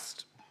to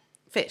trust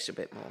fish a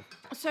bit more.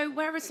 So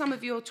where are some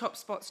of your top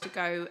spots to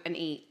go and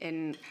eat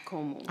in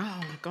Cornwall?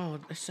 Oh my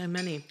God, there's so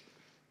many.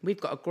 We've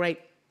got a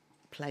great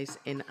place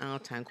in our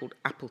town called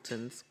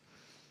Appleton's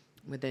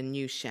with a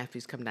new chef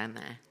who's come down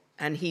there,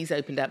 and he's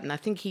opened up, and I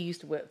think he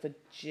used to work for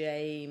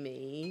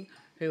Jamie,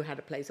 who had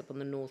a place up on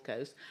the north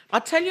coast.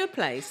 I'll tell you a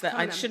place that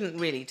I shouldn't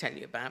really tell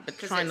you about, but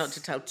try not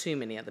to tell too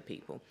many other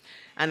people.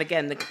 And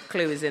again, the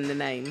clue is in the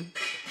name.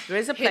 There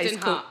is a place Hidden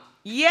called... Hut.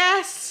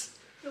 Yes!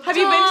 Have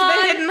you been to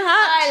the Hidden Hut?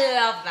 I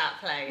love that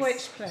place.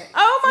 Which place?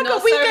 Oh my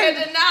God, we go...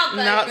 hidden now,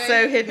 baby. Not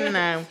so hidden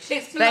now.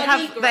 It's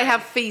they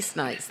have feast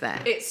nights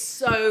there. It's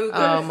so good.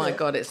 Oh my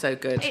God, it's so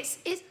good. It's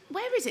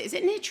where is it? Is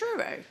it near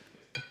Truro?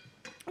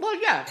 Well,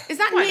 yeah. Is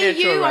that quite near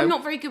you? Truro. I'm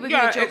not very good with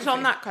Yeah, geography. it's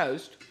on that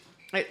coast.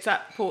 It's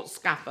at Port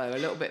Scaffo, a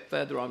little bit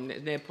further on,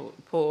 near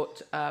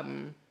Port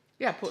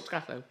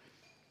Scaffo.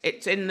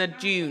 It's in the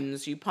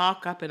dunes. You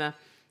park up in a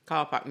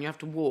car park and you have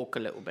to walk a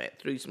little bit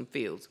through some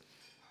fields.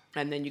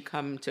 And then you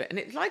come to it. And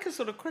it's like a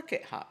sort of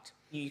cricket hut.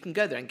 You can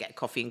go there and get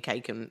coffee and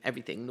cake and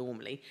everything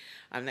normally.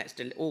 And that's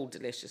all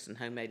delicious and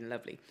homemade and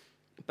lovely.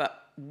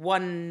 But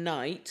one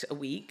night a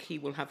week, he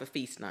will have a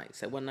feast night.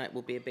 So one night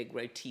will be a big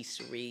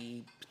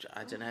rotisserie,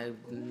 I don't know,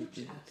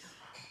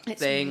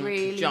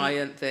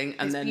 giant thing.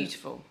 And it's then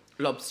beautiful.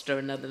 Lobster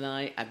another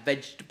night, a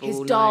vegetable His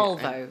night. dal,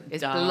 though,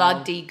 is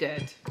bloody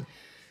good.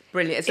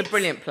 Brilliant. It's a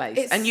brilliant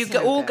place. And you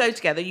so all good. go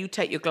together. You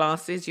take your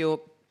glasses, your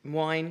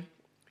wine,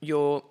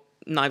 your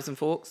knives and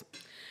forks,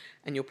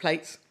 and your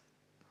plates,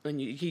 and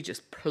he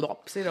just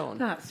plops it on.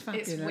 That's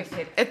fabulous. It's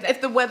wicked.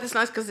 If the weather's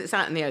nice, because it's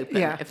out in the open.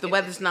 Yeah. If the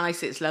weather's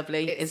nice, it's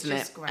lovely, It's isn't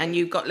just it? great. And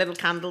you've got little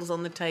candles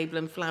on the table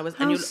and flowers,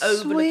 How and you're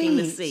overlooking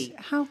the sweet. sea.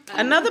 How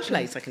Another gorgeous.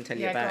 place I can tell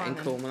you Yeah, about go on in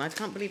then. Cornwall. I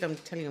can't believe I'm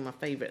telling you my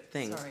favourite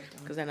things, Sorry, darling.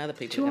 because then other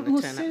Do you people are want going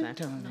more to turn soup, up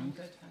now.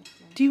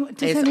 darling?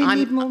 Does any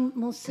need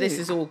more soup? This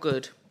is all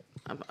good,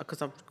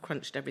 because I've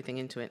crunched everything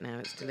into it now.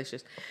 It's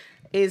delicious.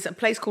 Is a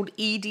place called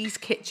Edie's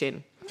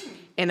Kitchen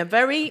in a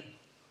very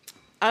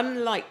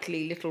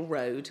unlikely little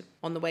road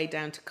on the way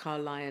down to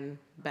Carlisle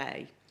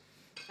Bay.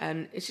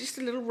 And it's just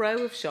a little row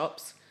of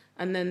shops,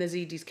 and then there's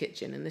Edie's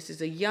Kitchen. And this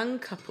is a young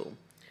couple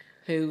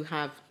who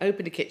have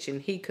opened a kitchen.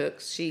 He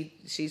cooks,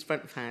 she's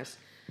front of house.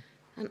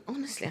 And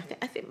honestly, I think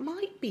it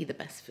might be the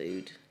best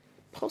food,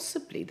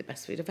 possibly the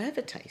best food I've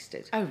ever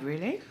tasted. Oh,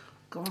 really?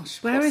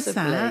 Gosh, where is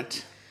Possibly.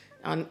 that?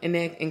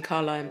 In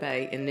Carlisle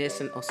Bay, near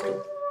St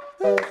Austell.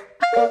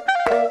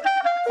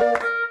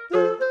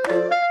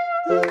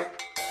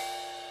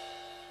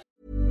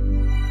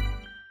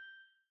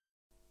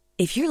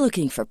 If you're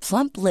looking for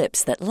plump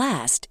lips that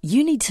last,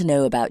 you need to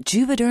know about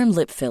Juvederm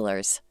lip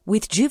fillers.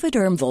 With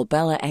Juvederm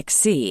Volbella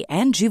XC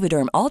and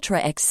Juvederm Ultra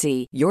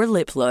XC, your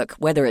lip look,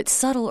 whether it's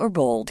subtle or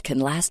bold, can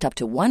last up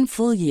to 1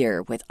 full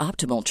year with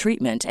optimal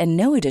treatment and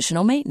no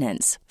additional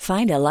maintenance.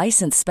 Find a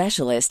licensed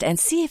specialist and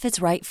see if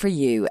it's right for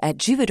you at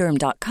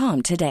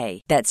Juvederm.com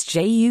today. That's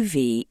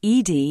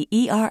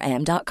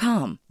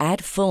JUVEDERM.com.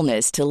 Add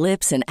fullness to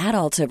lips in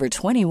adults over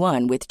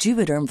 21 with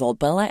Juvederm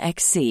Volbella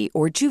XC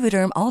or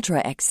Juvederm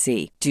Ultra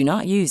XC. Do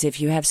not use if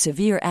you have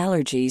severe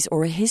allergies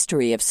or a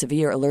history of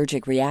severe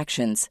allergic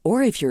reactions,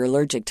 or if you're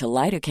allergic to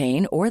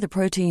lidocaine or the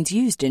proteins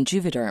used in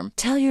Juvederm.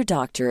 Tell your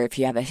doctor if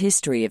you have a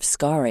history of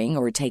scarring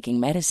or taking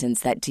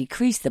medicines that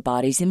decrease the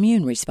body's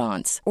immune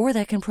response or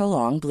that can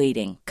prolong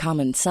bleeding.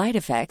 Common side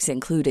effects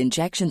include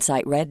injection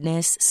site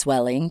redness,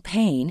 swelling,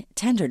 pain,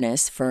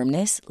 tenderness,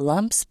 firmness,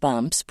 lumps,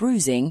 bumps,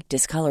 bruising,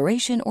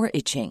 discoloration, or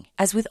itching.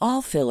 As with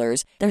all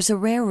fillers, there's a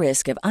rare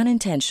risk of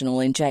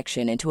unintentional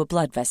injection into a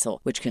blood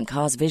vessel, which can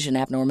cause vision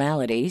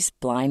abnormalities,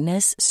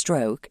 blindness,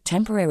 stroke,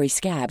 temporary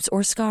scabs,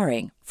 or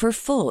scarring. For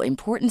full,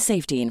 important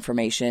safety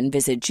information,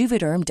 visit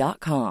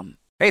Juvederm.com.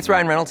 Hey, it's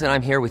Ryan Reynolds, and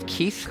I'm here with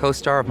Keith,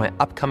 co-star of my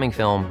upcoming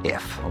film,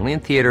 If, only in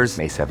theaters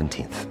May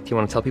 17th. Do you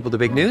want to tell people the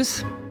big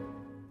news?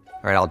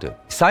 All right, I'll do it.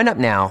 Sign up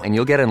now and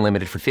you'll get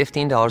unlimited for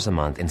 $15 a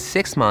month and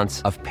 6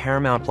 months of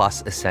Paramount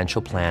Plus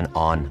Essential Plan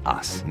on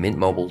us.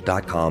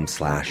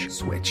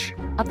 MintMobile.com/switch.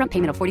 Upfront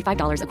payment of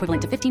 $45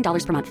 equivalent to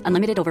 $15 per month.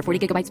 Unlimited over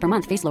 40 gigabytes per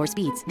month. Face lower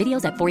speeds.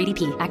 Videos at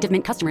 480p. Active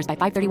Mint customers by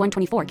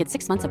 531.24 get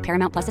 6 months of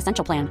Paramount Plus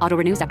Essential Plan. Auto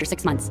renews after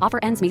 6 months. Offer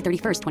ends May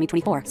 31st,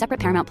 2024. Separate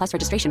Paramount Plus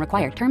registration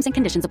required. Terms and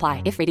conditions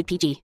apply if rated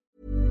PG.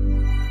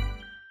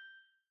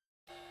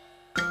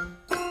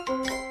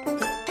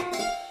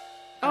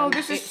 Oh,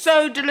 this is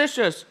so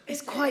delicious.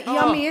 It's quite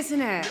yummy,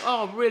 isn't it?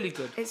 Oh, really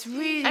good. It's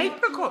really...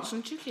 Apricots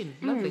and chicken.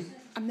 Lovely.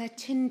 And they're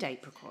tinned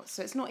apricots,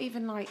 so it's not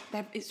even like...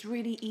 it's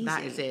really easy.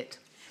 That is it.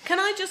 Can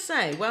I just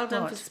say, well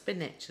done for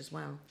spinach as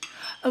well.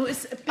 Oh,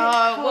 it's a bit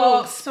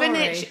Well, cold,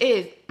 spinach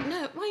is...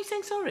 No, why are you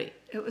saying sorry?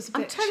 It was a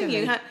bit I'm telling chilly.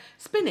 you, how,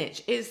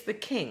 spinach is the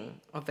king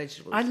of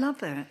vegetables. I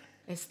love it.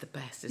 It's the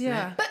best, isn't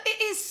it? But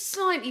it is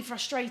slightly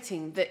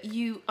frustrating that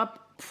you are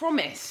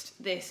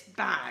promised this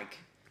bag.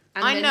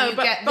 And I then know, you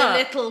but, get but the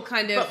little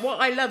kind of... But what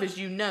I love is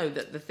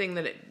that the thing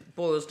that it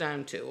boils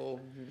down to,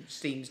 or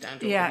steams down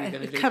to, Yeah, whatever you're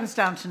going to it do, comes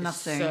down to is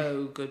nothing.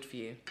 so good for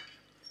you.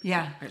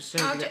 Yeah. It's so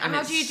How good, do, and how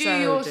it's do you do so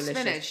your delicious.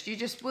 spinach? Do you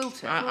just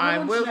wilt it? I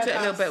want to wilt know it a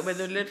little about bit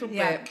with a little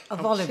bit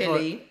of olive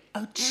chili. oil.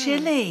 Oh,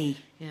 chili.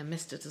 Yeah,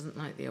 Mister doesn't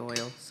like the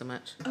oil so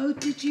much. Oh,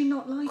 did you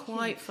not like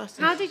Quite it?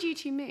 fussy. How did you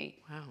two meet?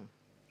 Wow.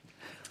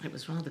 It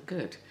was rather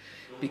good.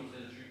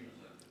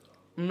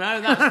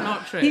 No, that's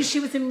not true. She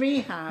was in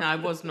rehab. No, I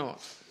was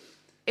not.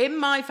 In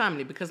my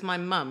family, because my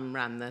mum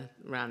ran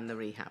the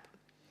rehab.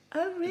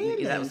 Oh,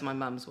 really? That was my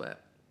mum's work.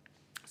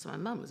 So my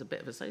mum was a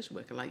bit of a social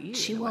worker like you.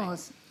 She in a way.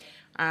 was.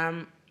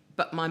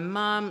 But my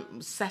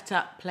mum set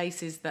up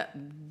places that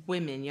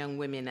young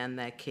women and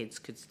their kids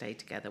could stay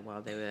together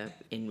while they were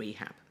in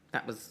rehab.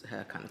 That was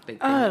her kind of big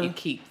thing. Oh. You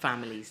keep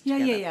families Yeah,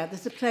 together. yeah.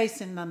 There's a place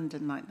in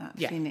London like that,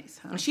 Phoenix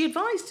And House. she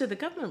advised to the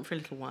government for a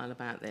little while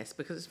about this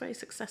because it's very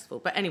successful.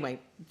 But anyway,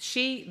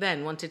 she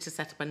then wanted to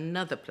set up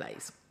another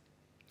place,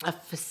 a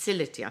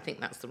facility, I think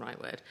that's the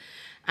right word.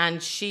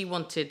 And she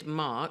wanted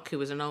Mark, who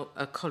was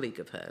a colleague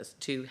of hers,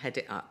 to head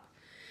it up.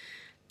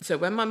 So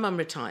when my mum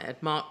retired,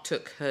 Mark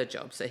took her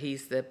job. So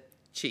he's the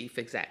chief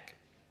exec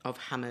of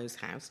Hamo's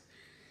House,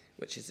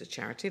 which is a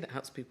charity that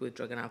helps people with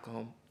drug and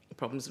alcohol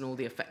problems and all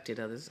the affected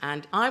others.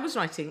 And I was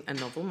writing a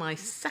novel, my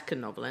second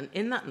novel, and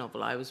in that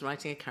novel I was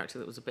writing a character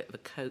that was a bit of a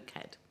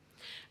cokehead.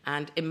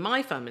 And in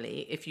my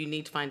family, if you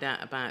need to find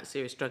out about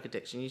serious drug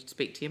addiction, you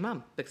speak to your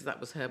mum, because that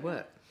was her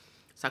work.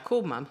 So I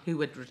called Mum, who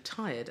had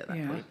retired at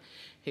that point,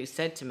 who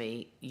said to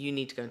me, you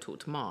need to go and talk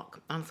to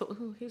Mark. And I thought,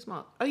 oh, who's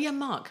Mark? Oh, yeah,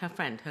 Mark, her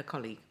friend, her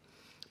colleague.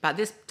 But at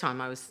this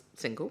time I was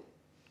single.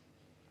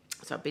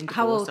 So I've been divorced,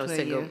 How old I was were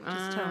single. you?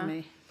 Just tell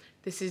me.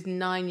 This is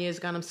 9 years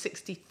ago, and I'm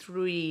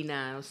 63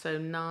 now, so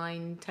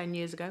 10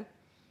 years ago.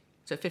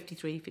 So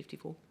 53,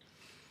 54.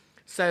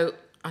 So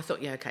I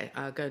thought, yeah, okay,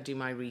 I'll go do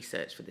my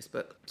research for this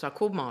book. So I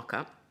called Mark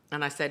up,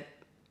 and I said,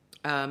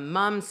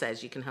 Mum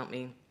says you can help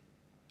me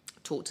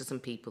talk to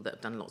some people that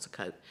have done lots of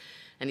coke.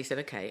 And he said,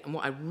 okay. And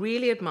what I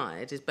really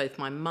admired is both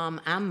my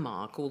mum and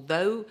Mark,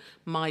 although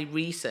my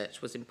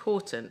research was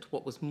important,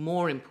 what was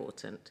more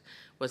important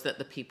was that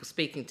the people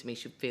speaking to me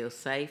should feel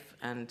safe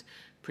and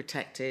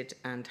protected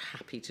and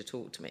happy to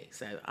talk to me.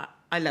 So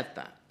I loved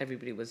that.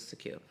 Everybody was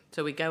secure.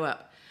 So we go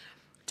up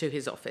to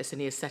his office, and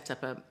he has set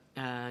up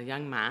a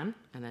young man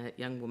and a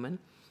young woman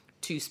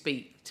to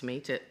speak to me,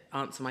 to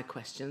answer my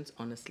questions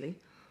honestly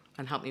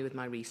and help me with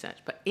my research.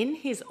 But in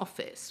his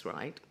office,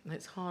 right, and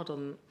it's hard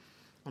on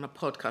a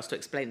podcast to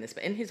explain this,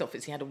 but in his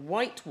office he had a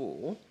white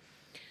wall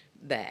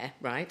there,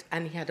 right,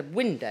 and he had a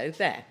window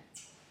there.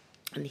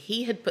 And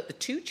he had put the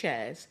two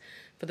chairs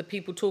for the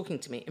people talking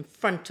to me in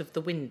front of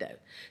the window.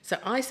 So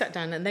I sat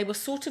down, and they were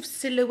sort of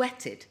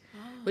silhouetted,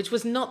 which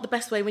was not the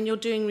best way. When you're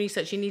doing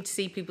research, you need to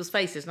see people's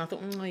faces. And I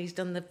thought, he's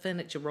done the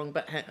furniture wrong,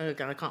 but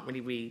okay, I can't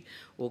really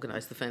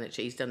reorganise the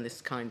furniture. He's done this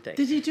kind thing.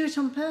 Did he do it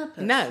on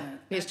purpose? No,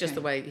 it's just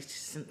the way, he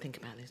just doesn't think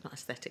about it. It's not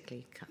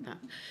aesthetically that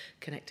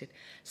connected.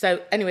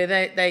 So anyway,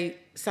 they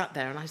sat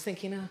there, and I was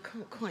thinking, I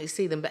can't quite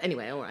see them. But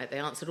anyway, all right, they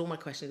answered all my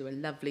questions. They were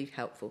lovely,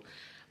 helpful.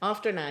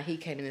 After an hour, he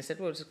came in and said,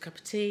 well, just a cup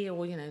of tea,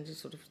 or,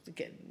 just sort of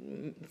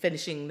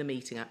finishing the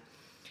meeting up.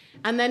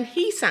 And then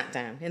he sat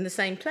down in the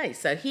same place.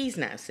 So he's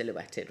now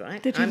silhouetted,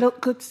 right? Did he look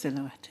good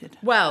silhouetted?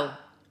 Well,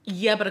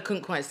 yeah, but I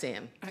couldn't quite see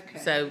him. Okay.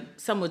 So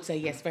some would say,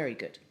 yes, very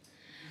good.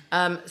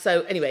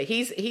 So anyway,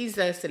 he's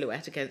a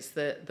silhouette against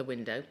the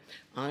window.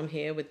 I'm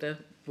here with the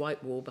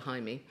white wall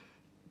behind me.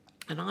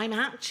 And I'm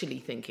actually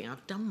thinking,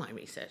 I've done my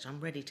research, I'm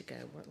ready to go.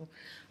 Well,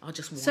 I'll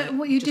just wind, So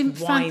what, you didn't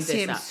wind fancy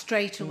this him up.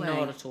 straight away?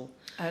 Not at all.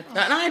 Okay.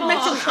 And I had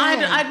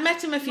met him. I'd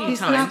met him a few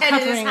He's now times.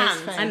 covering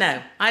his face. I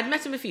know. I'd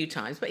met him a few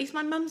times, but he's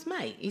my mum's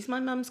mate. He's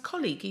my mum's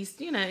colleague. He's,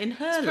 in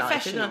her life.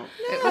 professional.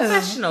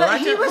 Professional. But I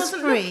he was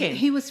wasn't free. looking.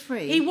 He was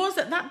free. He was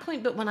at that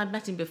point, but when I'd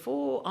met him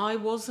before, I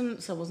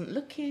wasn't. So I wasn't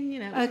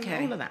looking.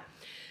 Okay. All of that.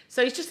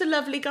 So he's just a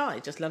lovely guy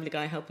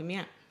helping me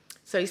out.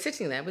 So he's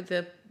sitting there with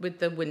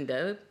the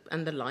window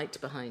and the light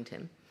behind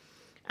him.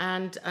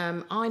 And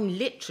I'm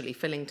literally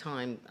filling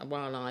time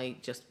while I,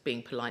 just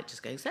being polite,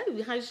 just going, so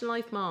how's your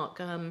life, Mark?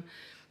 In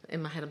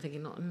my head, I'm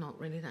thinking, not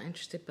really that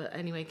interested, but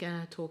anyway,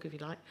 go talk if you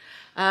like.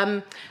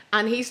 And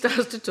he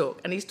starts to talk,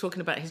 and he's talking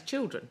about his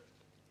children,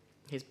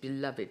 his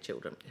beloved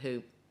children,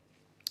 who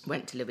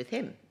went to live with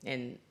him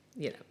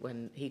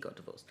when he got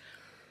divorced.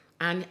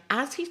 And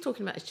as he's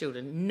talking about his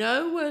children,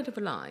 no word of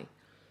a lie,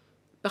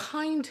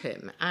 behind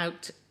him,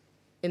 out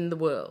in the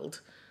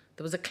world,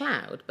 there was a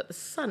cloud, but the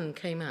sun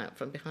came out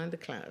from behind the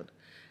cloud,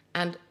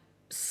 and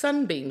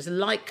sunbeams,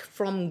 like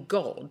from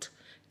God,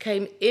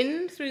 came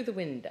in through the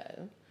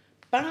window,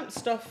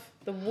 bounced off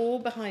the wall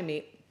behind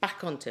me,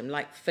 back onto him,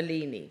 like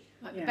Fellini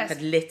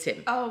had lit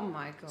him. Oh,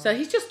 my God. So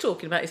he's just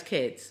talking about his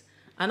kids,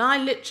 And I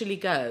literally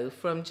go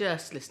from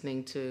just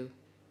listening to,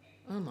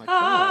 oh my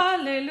God.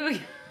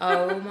 Hallelujah.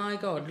 Oh my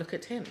God, look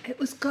at him. It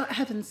was God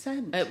heaven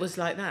sent. It was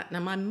like that. Now,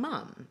 my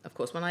mum, of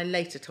course, when I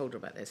later told her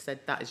about this, said,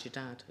 that is your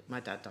dad. My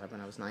dad died when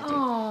I was 19.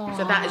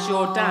 So that is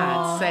your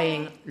dad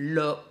saying,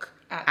 look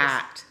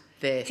at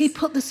this. He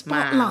put the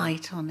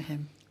spotlight on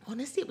him.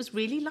 Honestly, it was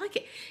really like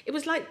it. It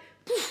was like,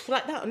 poof,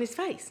 like that on his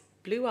face.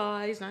 Blue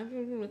eyes. I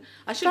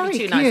shouldn't Very be too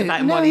cute. nice about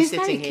him No, while he's he's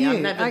very sitting here. I'm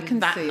cute. never I can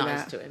that see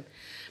nice that. to him.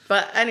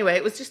 But anyway,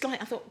 it was just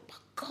like, I thought, oh,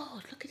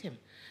 God, look at him.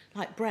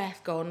 Like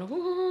breath gone,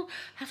 oh,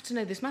 have to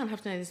know this man,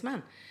 have to know this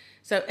man.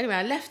 So anyway,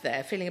 I left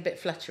there feeling a bit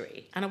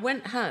fluttery. And I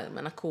went home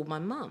and I called my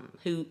mum,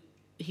 who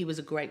he was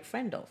a great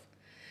friend of.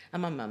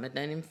 And my mum had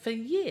known him for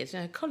years,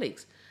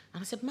 colleagues.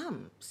 And I said,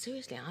 Mum,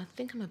 seriously, I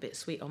think I'm a bit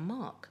sweet on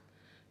Mark.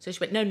 So she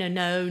went,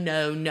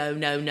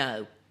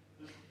 no.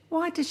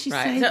 Why did she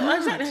Right. say So, that?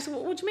 exactly. I said,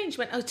 what do you mean? She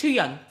went, oh, too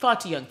young, far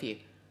too young for you.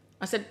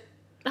 I said,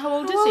 how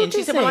old is How he? old And she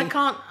is said, well, he?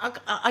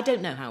 I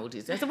don't know how old he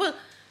is. I said, well,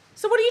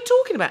 so what are you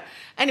talking about?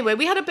 Anyway,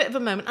 we had a bit of a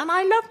moment, and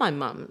I love my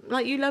mum,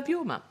 like you love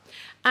your mum.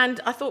 And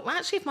I thought, well,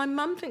 actually, if my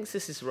mum thinks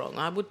this is wrong,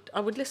 I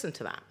would listen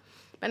to that.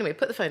 But anyway,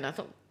 put the phone down. I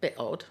thought, bit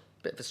odd,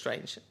 bit of a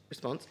strange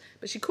response.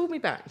 But she called me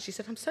back, and she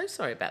said, I'm so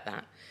sorry about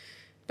that,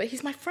 but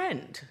he's my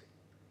friend.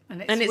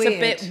 And It's weird. a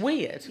bit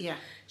weird. Yeah.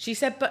 She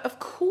said, but of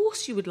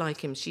course you would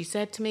like him, she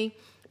said to me,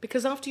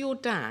 because after your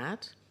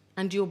dad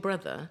and your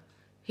brother,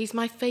 he's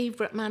my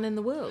favourite man in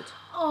the world.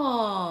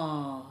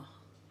 Oh.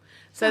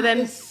 So That then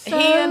is so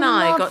he and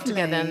I got lovely.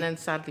 together, and then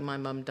sadly my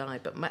mum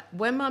died. But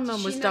when my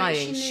mum was know-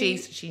 dying, she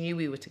she knew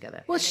we were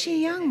together. Was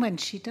she young when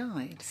she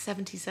died?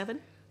 77?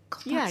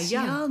 God, Yeah, that's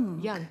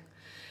young.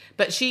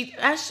 But she,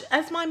 as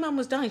my mum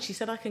was dying, she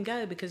said, I can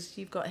go because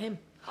you've got him.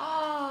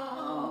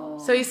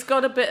 Oh. So he's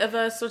got a bit of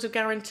a sort of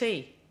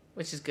guarantee,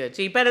 which is good.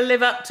 So you better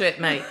live up to it,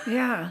 mate.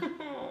 Yeah.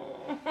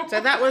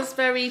 So that was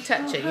very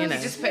touching, He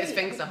just put his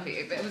fingers up at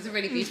you, but it was a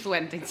really beautiful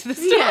ending to the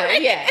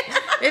story. Yeah,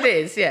 it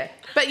is, yeah.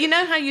 But you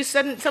know how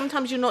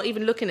sometimes you're not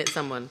even looking at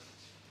someone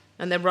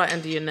and they're right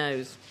under your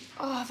nose.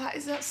 Oh,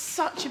 that's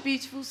such a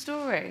beautiful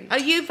story. Are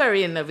you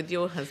very in love with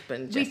your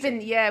husband, Jessie?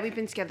 We've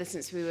been together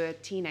since we were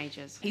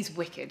teenagers. He's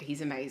wicked,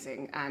 he's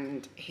amazing,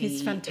 and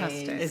He's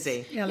fantastic. Is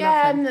he? Yeah, I Yeah,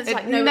 love and him. there's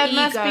like no there ego.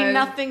 must be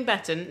nothing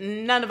better.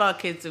 None of our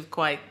kids have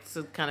quite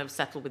kind of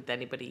settled with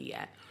anybody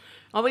yet.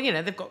 Oh, well,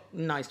 they've got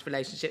nice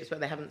relationships, but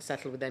they haven't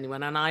settled with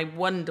anyone. And I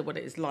wonder what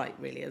it is like,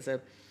 really, as a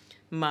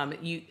mum.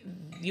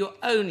 Your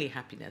only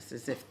happiness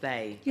is if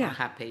they Yeah. are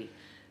happy,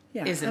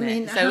 Yeah, isn't I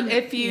mean, it? So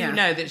if you yeah.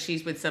 know that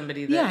she's with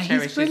somebody that Yeah, he's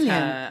cherishes brilliant.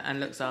 her and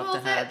looks after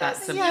her,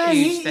 that's a yeah,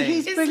 huge thing.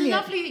 he's It's brilliant.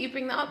 lovely that you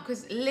bring that up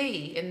because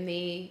Lee in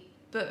the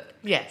book,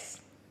 Yes,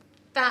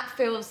 that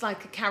feels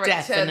like a character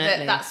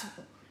Definitely. that's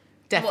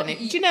definitely.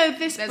 what you- Do you know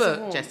this there's a book,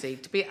 warmth. Jessie?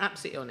 To be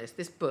absolutely honest,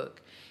 this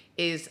book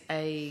is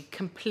a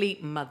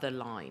complete mother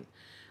line.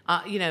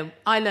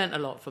 I learnt a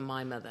lot from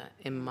my mother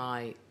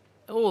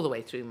all the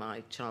way through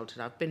my childhood.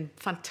 I've been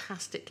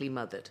fantastically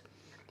mothered.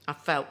 I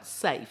felt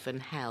safe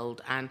and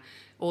held, and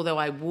although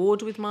I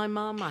warred with my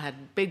mum, I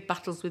had big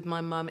battles with my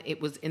mum, it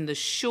was in the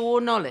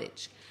sure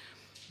knowledge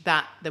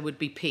that there would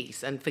be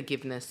peace and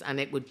forgiveness, and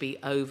it would be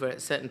over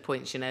at certain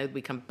points.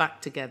 We come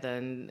back together,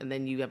 and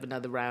then you have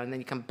another row, and then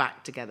you come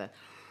back together.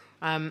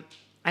 And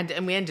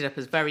we ended up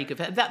as very good.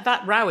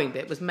 That rowing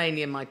bit was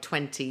mainly in my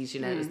 20s,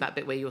 It was that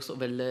bit where you're sort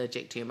of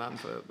allergic to your mum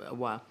for a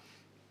while.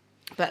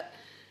 But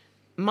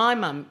my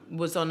mum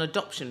was on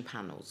adoption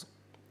panels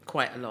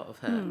quite a lot of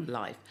her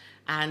life.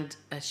 And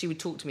she would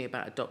talk to me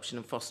about adoption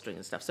and fostering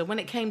and stuff. So when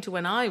it came to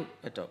when I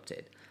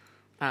adopted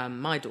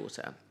my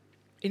daughter,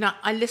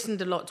 I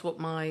listened a lot to what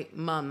my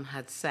mum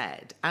had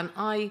said. And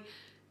I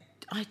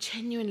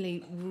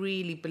genuinely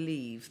really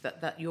believe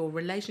that your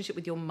relationship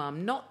with your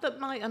mum, not that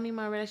my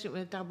relationship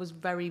with dad was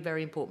very,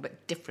 very important,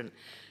 but different.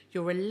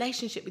 Your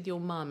relationship with your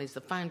mum is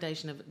the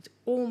foundation of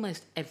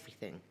almost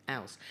everything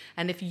else.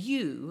 And if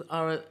you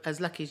are as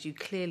lucky as you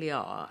clearly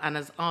are, and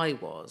as I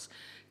was,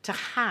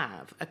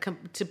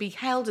 to be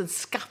held and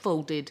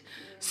scaffolded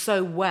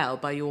so well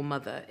by your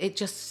mother, it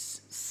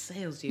just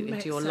sails you into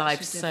Makes your such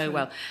life a so difference.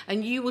 well.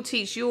 And you will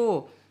teach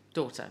your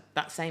daughter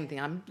that same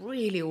thing. I'm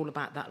really all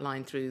about that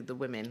line through the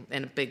women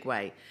in a big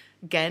way.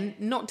 Again,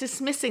 not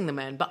dismissing the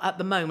men, but at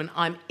the moment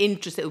I'm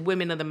interested.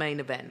 Women are the main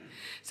event.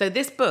 So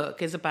this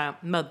book is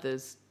about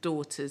mothers,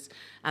 daughters,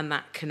 and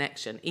that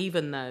connection.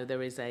 Even though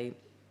there is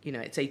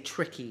it's a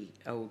tricky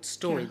old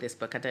story. Yeah. This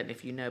book, I don't know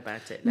if you know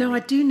about it. No,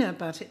 Lenny. I do know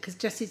about it because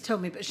Jessie's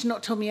told me, but she's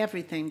not told me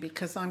everything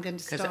because I'm going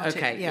to start it.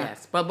 Okay, Yeah.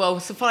 yes. Well,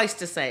 suffice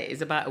to say, it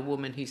is about a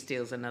woman who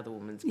steals another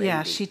woman's baby.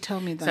 Yeah, she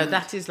told me that. So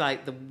that is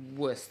like the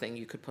worst thing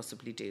you could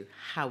possibly do.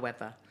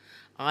 However,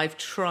 I've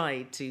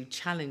tried to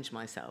challenge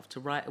myself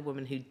to write a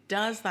woman who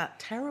does that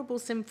terrible,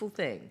 sinful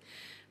thing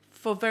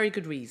for very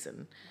good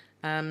reason,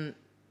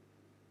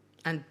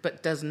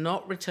 but does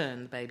not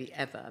return the baby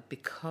ever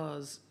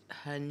because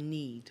her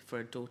need for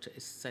a daughter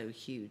is so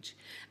huge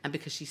and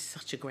because she's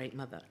such a great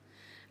mother.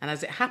 And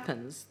as it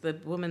happens, the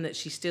woman that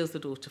she steals the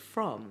daughter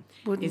from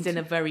is in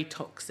a very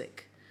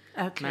toxic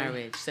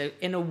marriage. So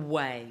in a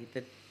way,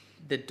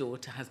 the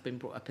daughter has been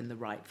brought up in the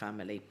right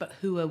family. But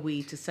who are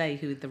we to say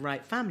who the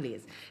right family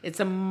is? It's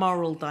a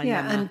moral dilemma.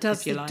 Yeah, and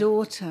does if you the like.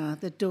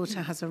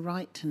 daughter has a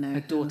right to know?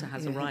 A daughter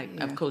has a right.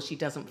 Yeah. Of course, she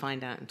doesn't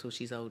find out until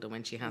she's older,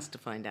 when she has to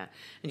find out.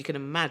 And you can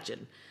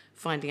imagine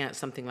finding out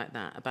something like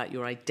that about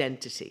your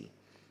identity.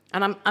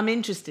 And I'm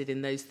interested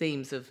in those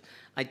themes of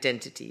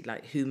identity,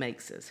 like who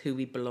makes us, who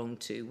we belong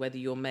to, whether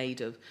you're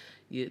made of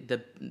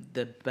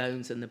the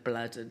bones and the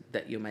blood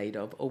that you're made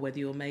of, or whether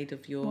you're made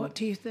of your... What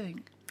do you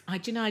think? I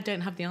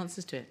don't have the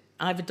answers to it.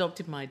 I've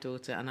adopted my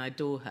daughter and I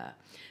adore her,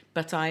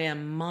 but I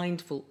am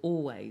mindful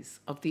always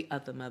of the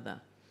other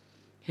mother,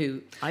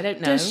 who I don't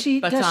know. Does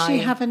she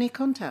have any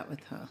contact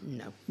with her?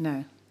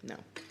 No.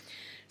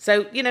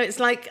 So, it's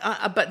like,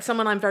 but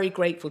someone I'm very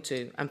grateful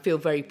to and feel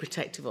very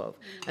protective of.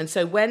 And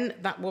so when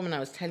that woman I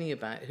was telling you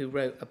about, who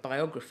wrote a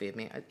biography of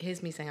me,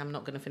 here's me saying I'm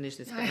not going to finish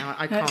this, but now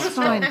I can't That's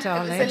stop. fine,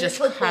 darling. I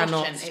just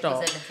cannot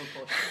stop.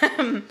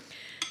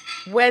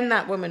 When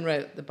that woman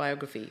wrote the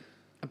biography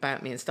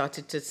about me and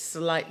started to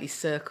slightly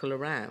circle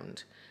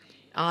around,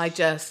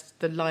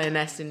 the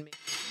lioness in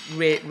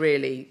me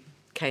really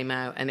came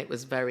out, and it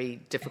was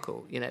very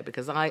difficult,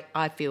 because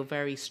I feel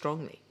very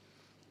strongly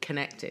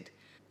connected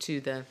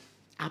to the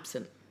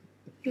absent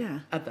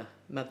other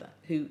mother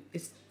who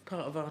is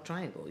part of our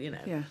triangle,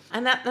 Yeah.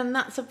 And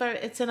that's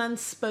it's an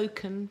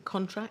unspoken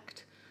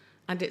contract,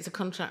 and it's a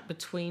contract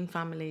between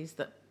families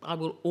that I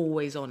will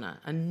always honour,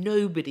 and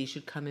nobody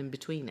should come in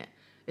between it.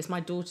 It's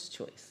my daughter's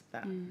choice.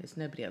 It's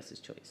nobody else's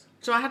choice.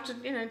 So I have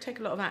to, take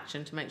a lot of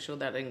action to make sure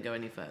that I didn't go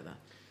any further.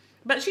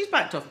 But she's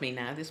backed off me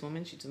now, this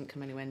woman. She doesn't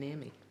come anywhere near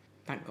me.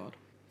 Thank God.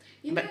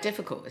 But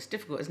difficult. It's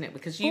difficult, isn't it?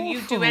 Because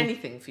you do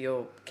anything for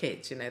your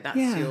kids,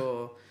 that's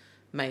your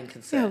main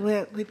concern.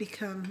 Yeah, we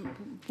become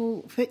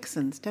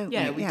vixens, don't we?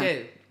 Yeah,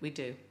 we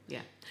do,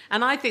 yeah.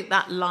 And I think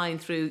that line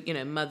through,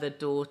 mother,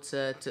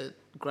 daughter to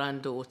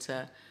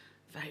granddaughter,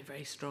 very,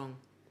 very strong.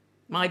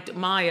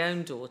 My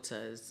own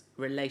daughter's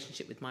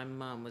relationship with my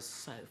mum was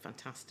so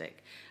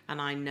fantastic, and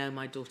I know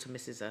my daughter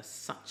misses her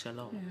such a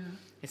lot. Yeah.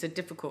 It's a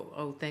difficult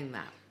old thing,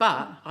 that.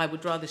 But I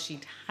would rather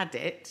she'd had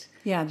it,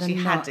 than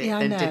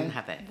didn't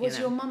have it. Was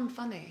your mum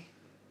funny?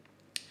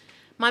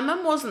 My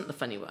mum wasn't the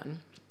funny one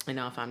in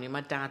our family.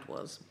 My dad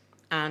was.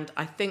 And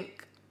I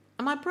think,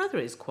 and my brother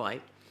is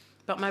quite,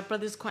 but my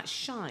brother's quite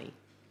shy.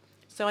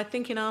 So I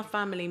think in our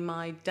family,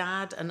 my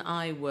dad and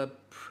I were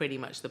pretty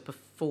much the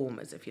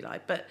performers, if you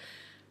like. But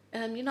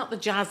you're not the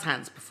jazz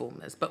hands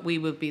performers, but we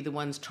would be the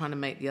ones trying to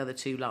make the other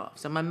two laugh.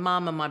 So my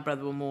mum and my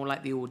brother were more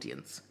like the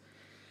audience.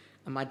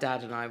 And my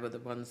dad and I were the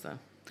ones that were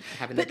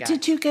having the gag. But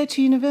did you go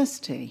to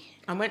university?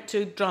 I went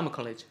to drama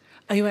college.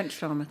 Oh, you went to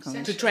drama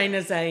college? To train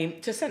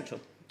to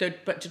Central,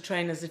 but to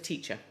train as a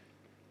teacher.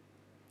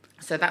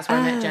 So that's where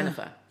I met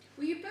Jennifer.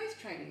 Were you both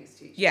training as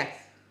teachers? Yes.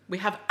 We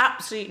have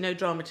absolutely no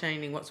drama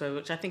training whatsoever,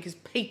 which I think is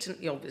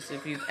patently obvious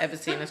if you've ever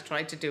seen us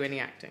try to do any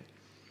acting.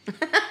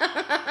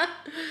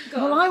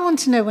 Well, I want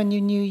to know when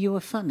you knew you were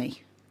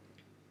funny.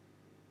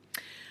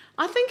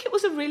 I think it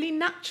was a really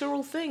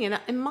natural thing.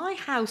 In my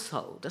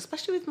household,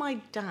 especially with my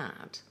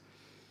dad,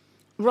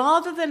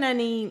 rather than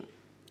any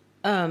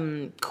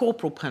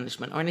corporal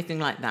punishment or anything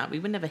like that, we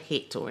were never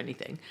hit or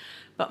anything,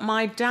 but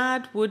my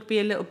dad would be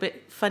a little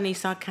bit funny,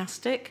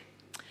 sarcastic.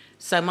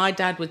 So my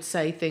dad would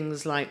say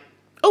things like,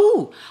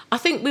 "Oh, I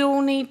think we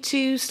all need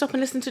to stop and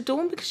listen to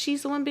Dawn because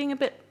she's the one being a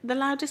bit the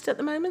loudest at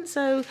the moment.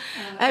 So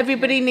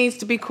everybody needs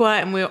to be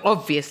quiet, and we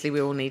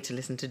all need to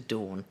listen to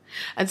Dawn."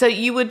 And so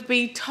you would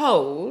be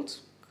told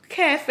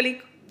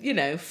carefully,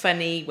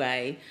 funny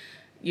way,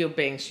 you're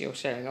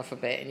showing off a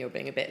bit and you're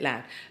being a bit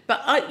loud.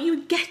 But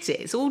you get it.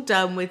 It's all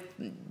done with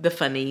the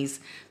funnies,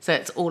 so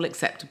it's all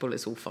acceptable.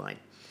 It's all fine.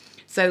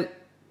 So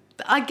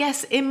I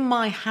guess in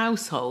my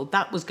household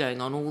that was going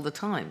on all the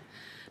time.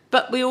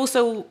 But we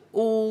also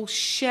all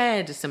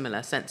shared a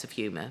similar sense of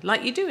humour.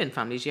 Like you do in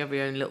families, you have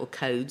your own little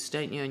codes,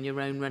 don't you, and your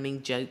own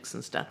running jokes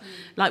and stuff.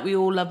 Like we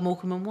all love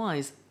Morecambe and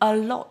Wise a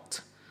lot.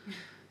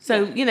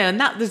 So, and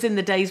that was in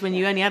the days when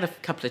you only had a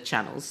couple of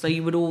channels, so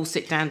you would all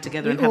sit down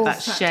together and have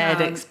that shared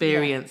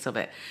experience of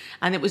it.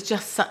 And it was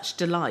just such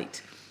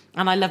delight.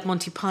 And I love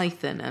Monty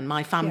Python, and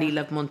my family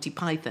loved Monty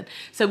Python.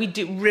 So we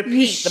do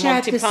repeat the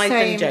Monty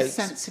Python jokes.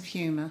 Same sense of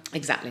humour.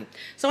 Exactly.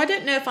 So I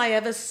don't know if I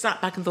ever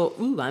sat back and thought,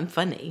 "Ooh, I'm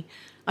funny."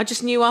 I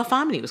just knew our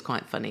family was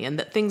quite funny, and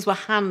that things were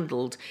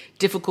handled,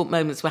 difficult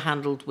moments were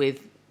handled with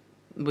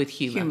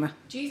humour.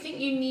 Do you think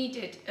you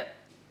needed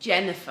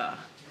Jennifer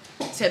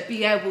to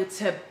be able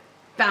to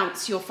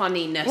bounce your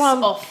funniness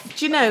off?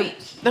 Do you know,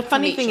 the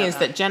funny thing is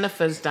that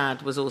Jennifer's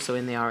dad was also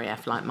in the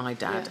RAF, like my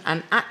dad,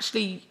 and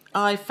actually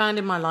I found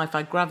in my life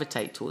I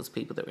gravitate towards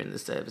people that are in the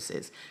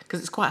services because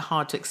it's quite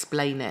hard to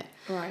explain it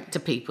to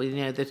people,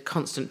 the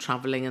constant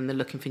travelling and the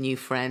looking for new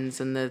friends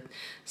and the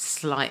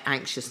slight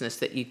anxiousness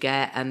that you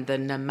get and the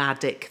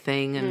nomadic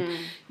thing.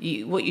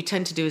 And what you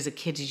tend to do as a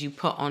kid is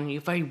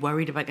you're very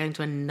worried about going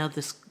to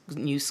another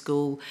new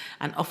school,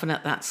 and often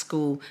at that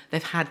school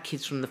they've had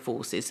kids from the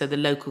forces, so the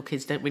local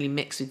kids don't really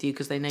mix with you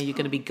because they know you're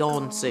going to be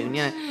gone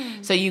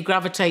soon, So you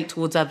gravitate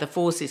towards other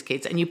forces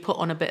kids and you put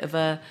on a bit of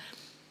a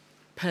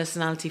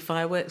personality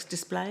fireworks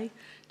display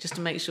just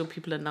to make sure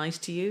people are nice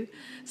to you.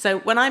 So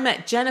when I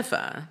met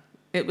Jennifer,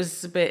 it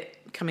was a bit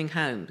coming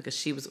home because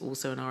she was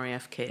also an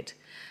RAF kid.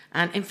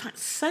 And in fact,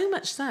 so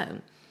much so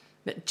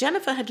that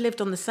Jennifer had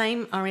lived on the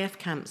same RAF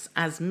camps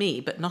as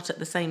me, but not at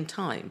the same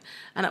time.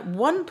 And at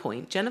one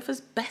point, Jennifer's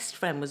best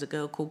friend was a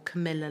girl called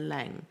Camilla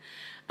Lang.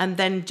 And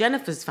then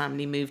Jennifer's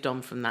family moved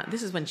on from that.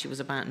 This is when she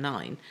was about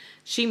 9.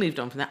 She moved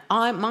on from that.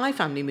 My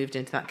family moved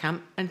into that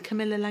camp, and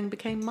Camilla Lang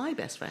became my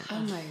best friend. Oh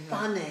my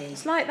Funny.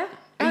 It's like that.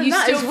 Are you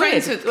that still is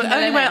friends weird. with Camilla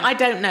Only way Lang? I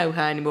don't know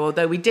her anymore,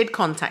 although we did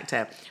contact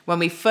her. When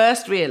we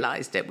first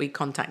realised it, we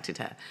contacted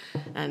her.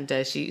 And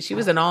she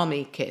was an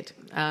army kid.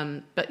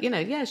 But,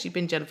 she'd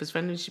been Jennifer's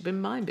friend and she'd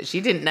been mine. But she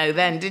didn't know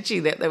then, did she,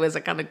 that there was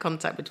a kind of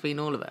contact between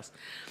all of us.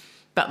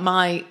 But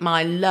my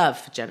love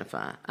for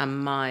Jennifer and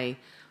my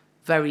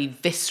very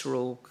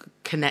visceral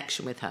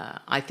connection with her,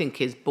 I think,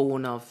 is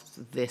born of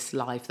this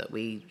life that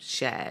we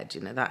shared,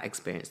 that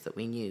experience that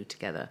we knew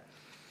together.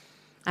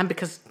 And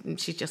because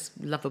she's just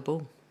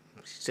lovable.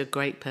 She's a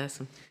great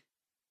person.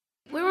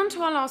 We're on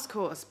to our last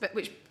course, but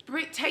which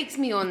takes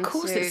me on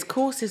Courses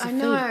I of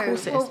know. food,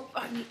 courses. Well,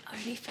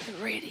 only for the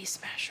really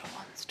special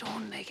ones,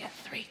 Dawn. They get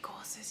 3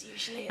 courses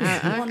usually.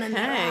 One and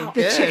out.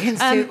 The chicken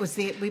soup was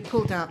we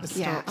pulled out the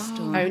stocks.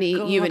 Dawn. Only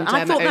you and I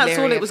Gemma thought that's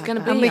all O'Leary it was have going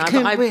to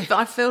had be. that.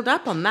 I filled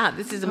up on that.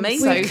 This is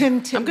amazing.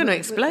 I'm going to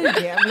explode.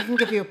 Yeah, we can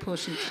give you a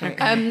portion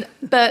too.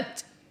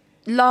 But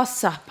Last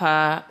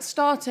Supper,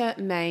 starter,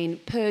 main,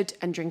 pud,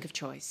 and drink of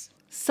choice.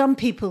 Some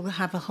people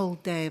have a whole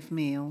day of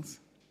meals.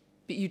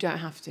 But you don't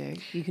have to.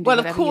 You can do Well,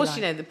 of whatever course,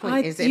 you like. the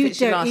point is if you it's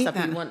your don't last eat supper,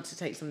 you that. want to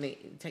take something.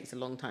 It takes a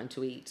long time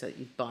to eat, so that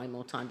you buy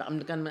more time. But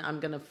I'm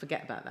gonna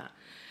forget about that.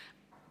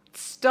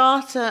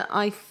 Starter,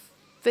 I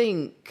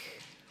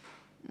think.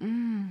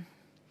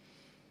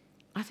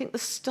 I think the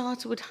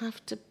starter would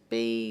have to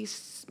be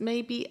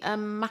maybe a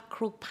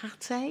mackerel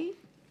pâté.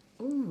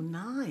 Oh,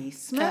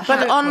 nice.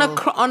 But on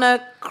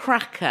a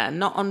cracker,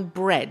 not on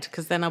bread,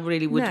 because then I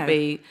really would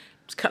be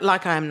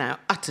like I am now,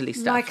 utterly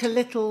stuffed. Like a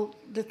little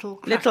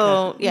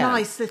cracker.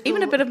 Nice little.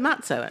 Even a bit of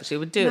matzo actually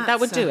would do it. That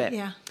would do it.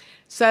 Yeah.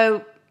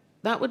 So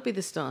that would be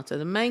the starter.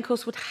 The main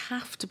course would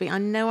have to be. I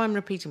know I'm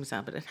repeating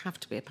myself, but it'd have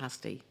to be a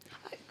pasty.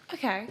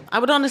 Okay. I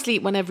would honestly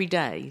eat one every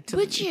day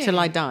Would you? till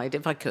I died,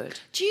 if I could.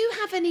 Do you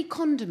have any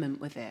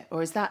condiment with it,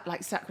 or is that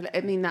like sacrilege?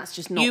 I mean, that's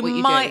just not You what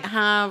you might do.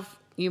 have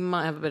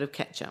a bit of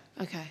ketchup.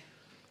 Okay.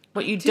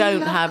 What you Do you don't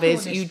love have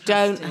is Cornish you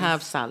don't pasties?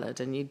 have salad,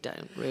 and you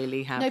don't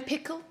really have No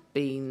pickle.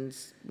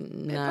 beans.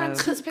 No.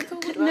 Branston's pickle.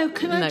 would No, work?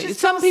 can I No, just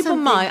some ask people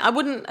something? might. I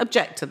wouldn't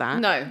object to that.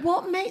 No.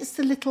 What makes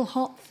the little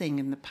hot thing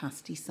in the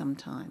pasty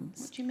sometimes?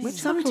 What do you mean?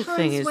 Which little Sometimes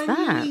thing is when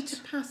that? you eat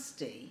a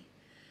pasty,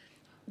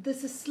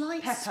 there's a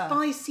slight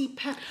spicy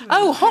pepper.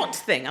 Oh, in hot it.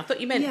 thing. I thought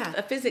you meant Yeah.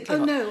 a physically Oh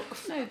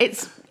hot. no,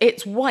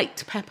 It's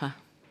white pepper.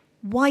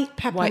 white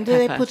pepper. White and do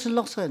they pepper. put a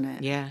lot on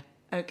it? Yeah,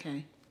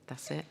 Okay.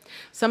 that's it.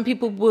 Some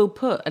people will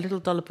put a little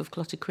dollop of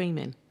clotted cream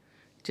in,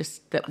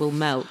 just that will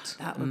melt.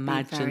 That would be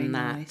Imagine very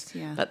that. nice,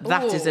 yeah. But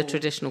that is a Ooh.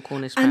 traditional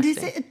Cornish And pasty.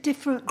 is it a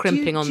different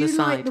Crimping on do the you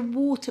side. like the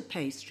water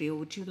pastry or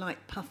would you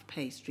like puff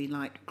pastry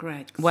like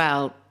Greg's?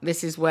 Well,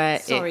 this is where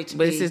Sorry it, to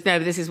well, be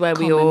this is where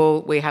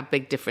we have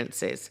big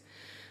differences.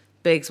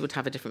 Biggs would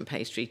have a different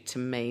pastry to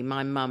me.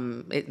 My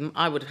mum,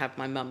 I would have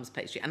my mum's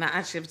pastry, and I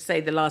actually have to say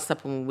the Last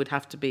Supper one would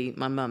have to be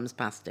my mum's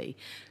pasty.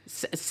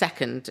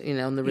 Second,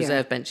 on the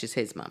reserve bench is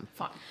his mum.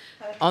 Fine.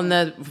 On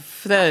the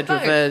third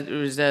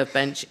reserve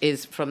bench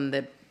is from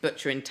the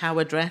butcher in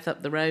Towerdreth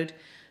up the road.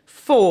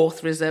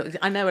 Fourth reserve,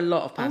 I know a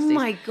lot of pasties.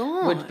 my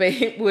God.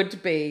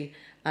 Would be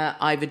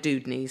Ivor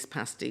Doudney's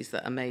pasties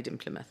that are made in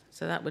Plymouth.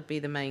 So that would be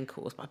the main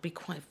course, but I'd be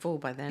quite full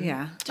by then.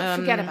 Yeah.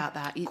 Don't forget about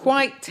that.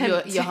 Quite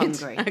tempted. You're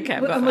hungry. Okay,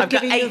 And but we're I've got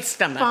giving you 8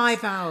 stomachs.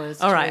 5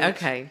 hours. All to right, eat.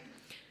 okay.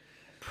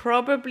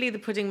 Probably the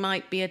pudding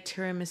might be a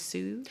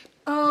tiramisu.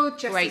 Oh,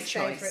 Jess's Great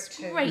favourite choice.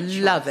 too. Great choice.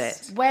 Love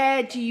it.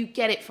 Where do you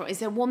get it from? Is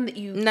there one that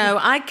you... No,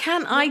 I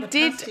can. I the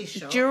did pasty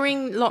shop.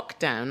 during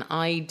lockdown.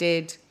 I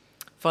did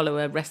follow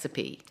a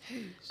recipe,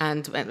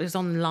 and it was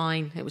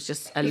online. It was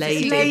just a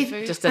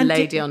lady, just a And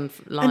lady did-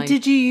 online. And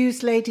did you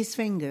use ladies'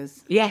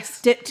 fingers? Yes,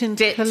 Dipped in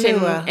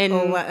Kahlua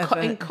or whatever.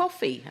 in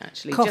coffee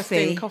actually, just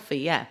in coffee.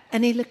 Yeah,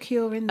 Any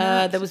liqueur in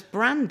that? there was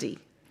brandy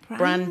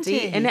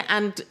Brandy. in it,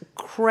 and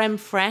creme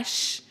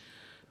fraiche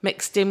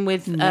mixed in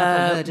with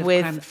Never heard of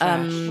creme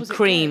fraiche. Was it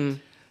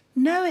cream.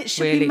 No, it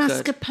should Really be good.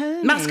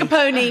 mascarpone.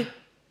 Mascarpone.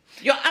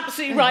 You're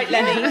absolutely right,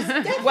 Lenny.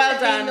 Well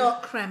done.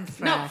 Not creme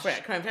fraiche. Not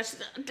creme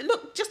fraiche.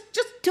 Look, just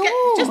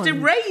Dawn.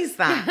 erase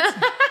that.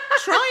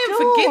 Try and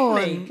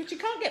forgive me, Dawn. because you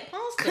can't get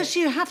past it. Because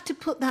you have to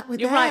put that with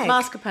You're egg. right,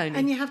 mascarpone.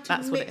 And you have to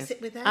That's what mix is.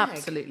 it with egg.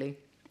 Absolutely.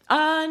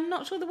 I'm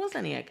not sure there was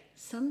any egg.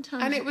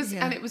 Sometimes. And it was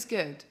yeah.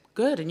 good.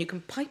 Good, and you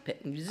can pipe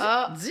it.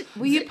 Zip, zip,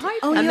 were you zip. piping?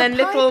 Oh, and you're then a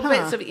little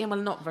piper. bits of it. Yeah, well,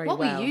 not very What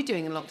well. were you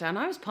doing in lockdown?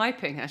 I was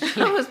piping,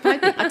 actually. I was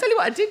piping. I tell you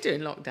what I did do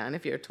in lockdown,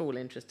 if you're at all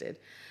interested.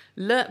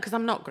 Learn, because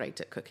I'm not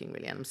great at cooking,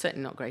 really, and I'm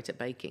certainly not great at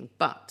baking,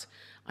 but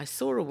I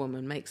saw a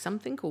woman make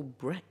something called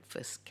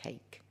breakfast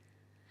cake.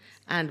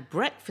 And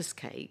breakfast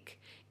cake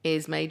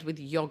is made with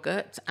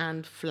yogurt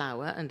and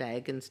flour and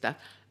egg and stuff.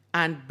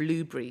 and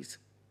blueberries.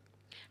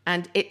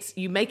 And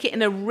you make it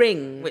in a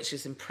ring, which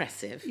is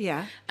impressive.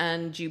 Yeah.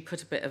 And you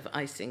put a bit of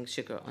icing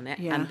sugar on it.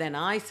 Yeah. And then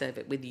I serve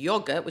it with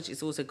yogurt, which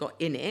has also got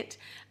in it,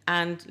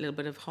 and a little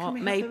bit of hot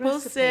we have the maple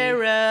recipe?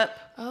 syrup.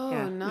 Oh,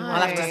 Yeah. nice.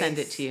 I'll have to send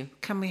it to you.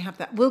 Can we have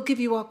that? We'll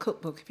give you our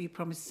cookbook if you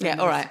promise to send Yeah,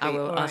 the all right, recipe. I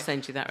will. All I'll right.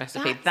 send you that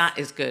recipe. That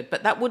is good.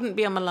 But that wouldn't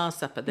be on my last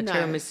supper. The No.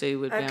 tiramisu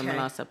would be on my Okay.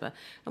 last supper.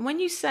 And when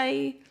you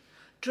say...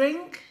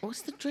 Drink?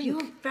 What's the drink?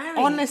 You're very...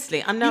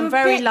 Honestly, I know you're I'm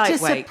very a bit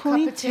lightweight.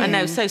 disappointing. I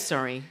know, so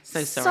sorry.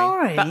 So sorry.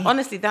 Sorry? But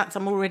honestly,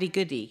 I'm already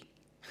goody.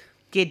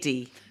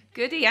 Giddy.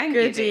 Goody and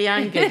Goody giddy.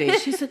 and giddy.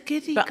 She's a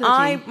giddy But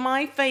goody.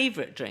 my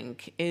favourite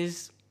drink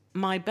is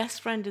my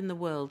best friend in the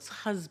world's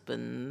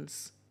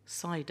husband's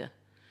cider,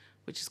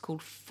 which is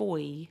called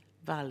Foy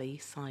Valley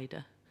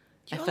Cider.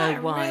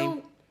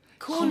 F-O-Y.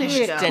 Cornish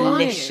Really girl.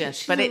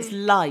 Delicious, but it's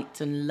light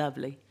and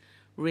lovely.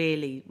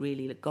 Really,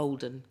 really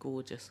golden,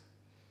 gorgeous.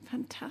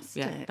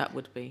 Fantastic. Yeah, that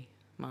would be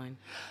mine.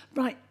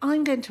 Right,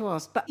 I'm going to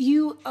ask, but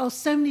you are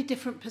so many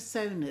different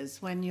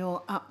personas when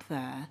you're up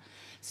there.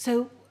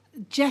 So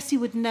Jessie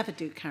would never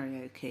do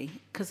karaoke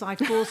because I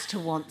forced her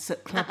once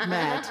at Club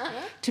Med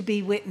to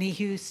be Whitney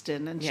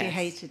Houston and she Yes.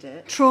 hated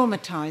it.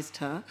 Traumatised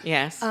her.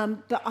 Yes.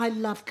 But I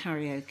love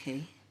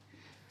karaoke.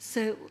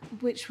 So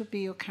which would be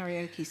your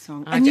karaoke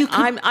song?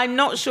 I'm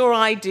not sure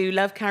I do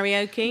love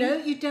karaoke. No,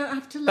 you don't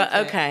have to love But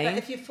it. okay. But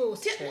if you're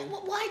forced to.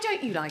 Why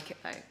don't you like it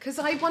though? Because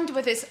I wonder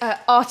whether it's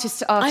artist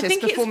to artist, I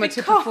think performer it's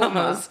to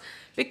performer.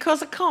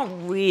 because I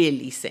can't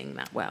really sing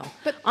that well.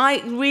 But I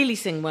really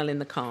sing well in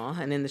the car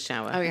and in the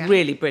shower. Oh, yeah?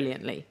 Really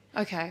brilliantly.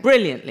 Okay.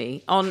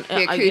 Brilliantly. On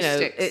The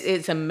acoustics.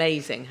 it's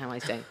amazing how I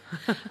sing.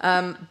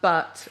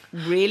 But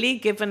really,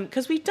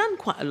 because we've done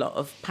quite a lot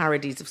of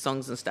parodies of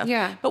songs and stuff.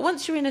 Yeah. But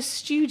once you're in a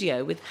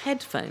studio with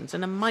headphones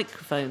and a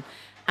microphone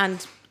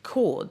and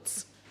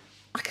chords,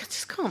 I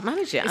just can't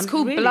manage it. It's I'm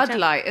called really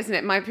Bloodlight, isn't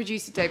it? My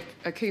producer Dave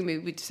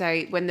Akumu would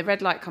say when the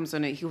red light comes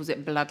on, he calls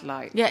it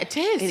Bloodlight. Yeah, it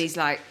is. And he's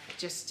like,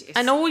 it's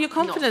And all your not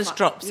confidence fun.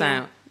 drops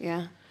Yeah. out.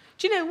 Yeah.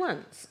 Do you know,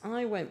 once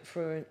I went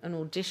for an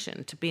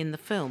audition to be in the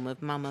film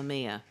of Mamma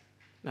Mia.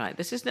 Right,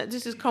 this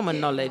is common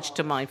knowledge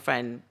to my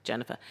friend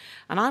Jennifer.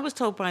 And I was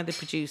told by the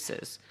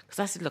producers, because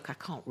I said, look, I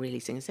can't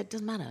really sing. I said,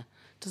 doesn't matter,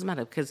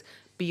 because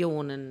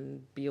Bjorn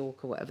and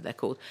Bjork or whatever they're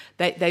called,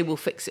 they will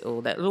fix it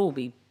all. They'll all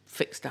be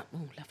fixed up.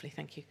 Oh, lovely,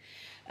 thank you.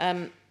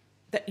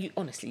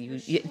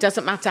 It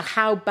doesn't matter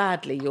how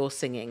badly your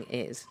singing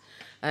is,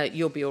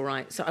 you'll be all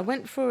right. So I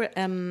went for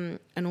an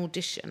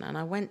audition, and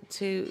I went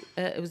to,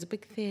 it was a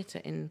big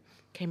theatre in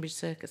Cambridge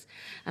Circus,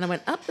 and I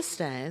went up the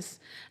stairs,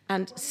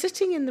 and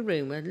sitting in the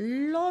room were a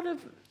lot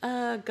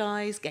of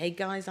guys, gay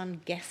guys,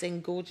 I'm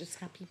guessing, gorgeous,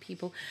 happy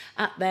people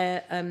at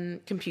their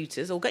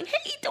computers, all going,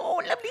 hey,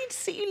 Dawn, lovely to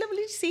see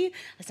you.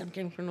 I said, I'm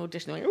going for an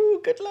audition. I went,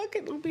 oh, good luck,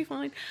 it'll be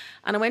fine.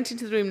 And I went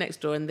into the room next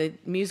door, and the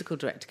musical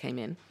director came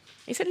in.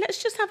 He said,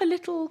 let's just have a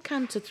little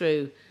canter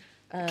through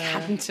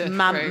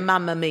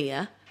Mamma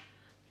Mia.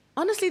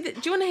 Honestly, do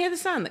you want to hear the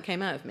sound that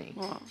came out of me?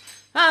 What?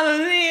 Mamma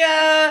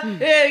Mia,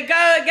 here we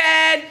go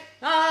again.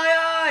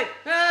 Aye,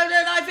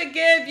 I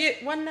forgive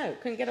you. One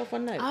note, couldn't get off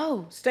one note.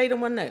 Oh. Stayed on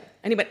one note.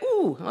 And he went,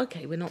 ooh,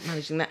 okay, we're not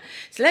managing that.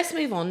 So let's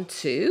move on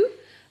to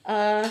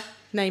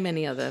name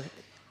any other.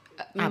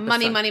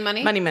 Money.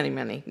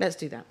 Money. Let's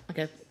do that.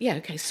 Okay. Yeah,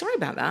 okay, sorry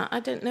about that. I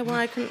don't know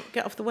why I couldn't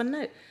get off the one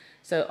note.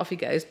 So off he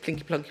goes,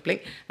 plinky plonky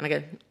plink. And I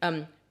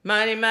go,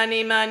 money,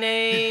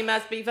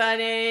 must be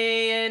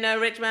funny in a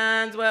rich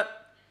man's world.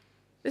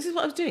 This is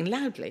what I was doing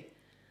loudly.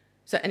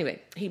 So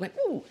anyway, he went,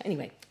 ooh,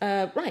 anyway,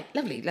 right,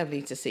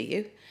 lovely to see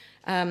you.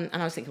 And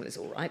I was thinking, well, it's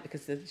all right,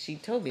 because she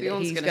told me Bjorn's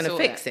that he's gonna going to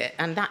sort fix it. it.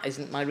 And that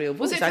isn't my real voice.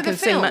 Was it for I the can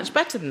sing film? much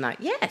better than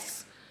that.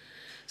 Yes.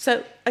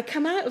 So I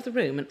come out of the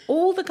room, and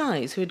all the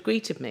guys who had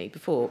greeted me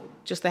before,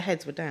 just their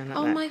heads were down like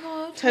that. Oh, my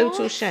God,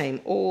 Total what? shame,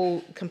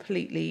 all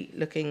completely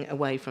looking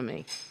away from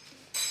me.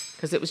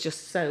 Because it was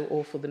just so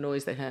awful, the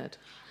noise they heard.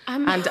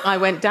 And I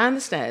went down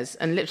the stairs,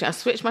 and literally I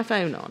switched my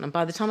phone on, and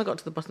by the time I got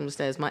to the bottom of the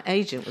stairs, my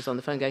agent was on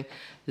the phone going,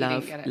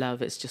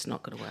 love, it's just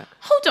not going to work.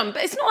 Hold on,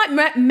 but it's not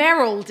like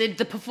Meryl did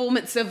the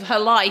performance of her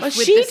life Well,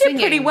 with she the did singing.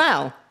 pretty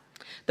well.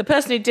 The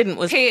person who didn't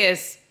was...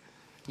 Piers.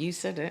 You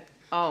said it.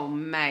 Oh,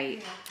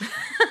 mate.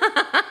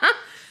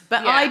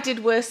 But Yeah. I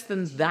did worse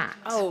than that.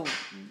 Oh,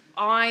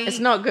 It's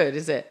not good,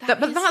 is it? But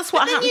that's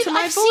what But then happened to my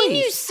I've voice. seen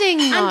you sing,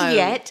 though. And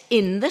yet,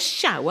 in the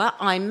shower,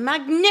 I'm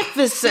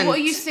magnificent. What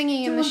are you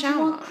singing in the Do you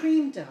shower? want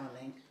cream,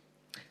 darling?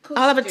 Of course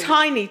I'll have you a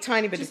do.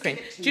 tiny bit of Just cream.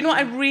 give it to Do you know what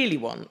I me. really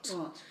want?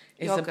 What?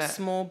 Is Yogurt. a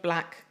small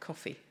black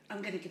coffee.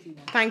 I'm going to give you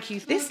one. Thank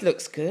you. This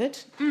looks good.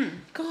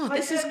 God,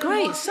 this is don't know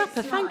great what supper.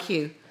 it's Thank like.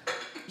 you.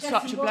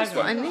 Such a That's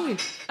what I need.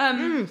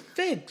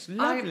 Figs,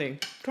 lovely.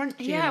 Crunchy.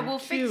 Yeah, and well,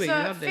 chewy,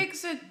 lovely.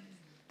 figs are...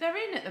 They're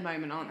in at the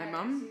moment, aren't they,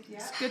 Mum?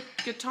 It's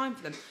good time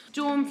for them.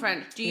 Dawn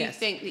French, do you Yes.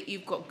 think that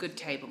you've got good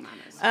table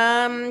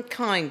manners?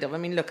 Kind of. I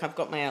mean, look, I've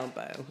got my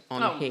elbow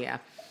on Oh. here.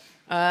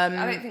 I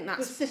don't think We're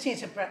that's... sitting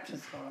at a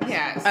breakfast bar.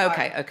 Yeah. it's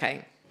fine.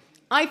 Okay.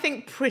 I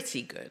think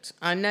pretty good.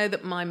 I know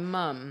that my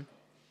mum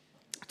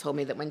told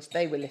me that when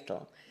they were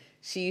little,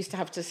 she used to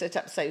have to sit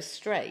up so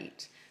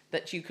straight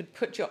that you could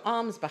put your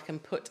arms back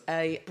and put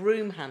a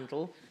broom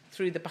handle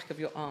through the back of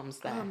your arms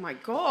there. Oh my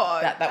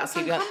God. That's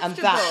uncomfortable. and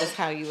that was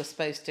how you were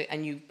supposed to,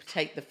 and you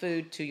take the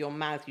food to your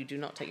mouth. You do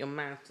not take your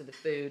mouth to the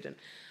food and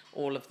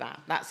all of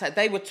that. That's how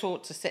they were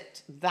taught to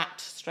sit that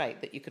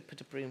straight, that you could put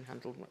a broom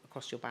handle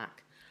across your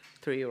back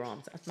through your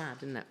arms. That's mad,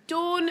 isn't it?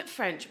 Dawn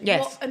French,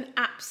 Yes. what an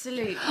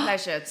absolute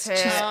pleasure to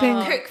just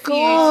been cook for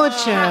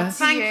gorgeous. you.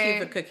 Thank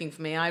you for cooking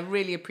for me. I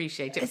really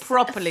appreciate it.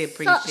 Properly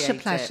appreciate it. Such a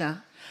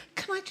pleasure.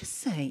 Can I just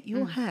say,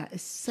 your hair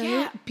is so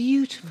Yeah.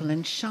 beautiful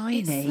and shiny.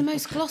 It's the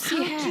most glossy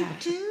How hair. do you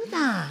do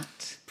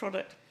that?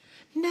 Product.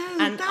 No,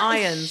 And that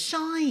irons. is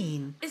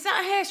shine. Is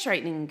that a hair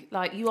straightening?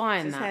 Like you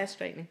iron This is that? hair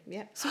straightening.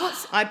 Yeah. So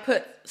what's... I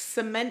put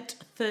cement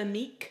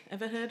thermique.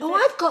 Ever heard of Oh,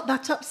 it? I've got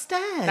that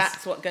upstairs.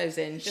 That's what goes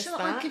in. Just Shall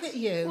that. I give it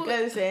you?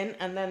 Goes in,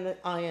 and then the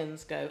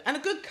irons go. And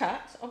a good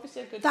cut,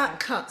 obviously a good That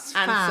cut. cut's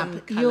and fab. some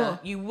colour.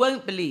 You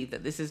won't believe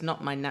that this is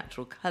not my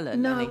natural colour,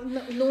 No,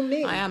 Nelly. nor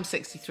me. I am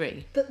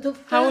 63. The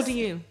How old first- are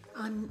you?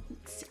 I'm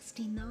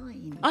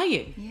 69. Are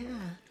you? Yeah.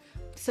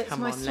 So it's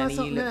Come my on, Lenny,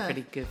 soiled you look nerve.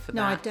 pretty good for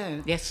No, that. I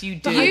don't. Yes, you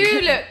do. But I You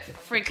could- look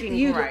freaking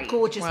You great. look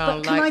gorgeous. Well,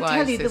 but can I likewise,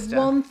 tell you, sister. the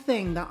one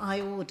thing that I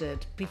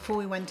ordered before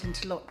we went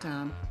into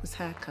lockdown was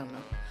hair colour.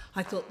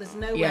 I thought, there's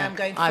no way Yeah, I'm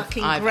going I've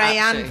fucking grey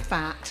and absolutely-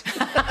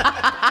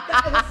 fat.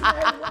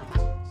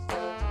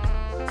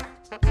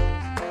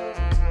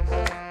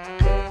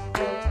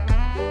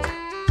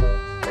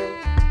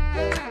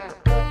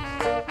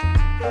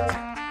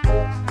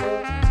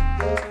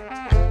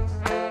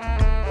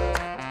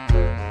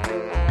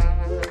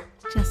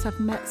 Jess, I've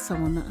met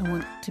someone that I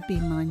want to be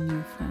my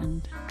new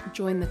friend.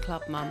 Join the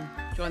club, Mum.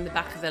 Join the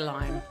back of the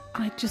line.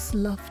 I just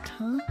loved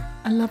her.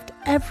 I loved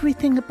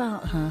everything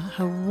about her.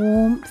 Her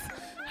warmth,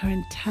 her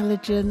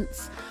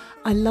intelligence.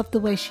 I loved the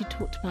way she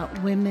talked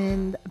about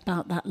women,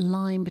 about that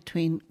line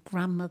between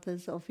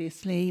grandmothers,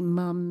 obviously,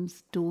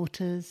 mums,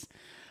 daughters.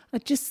 I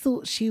just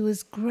thought she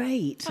was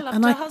great. I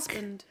loved her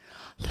husband.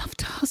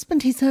 Loved her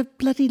husband. He's a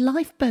bloody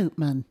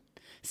lifeboatman,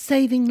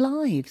 saving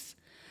lives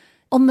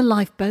on the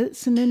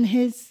lifeboats and in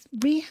his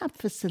rehab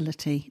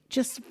facility.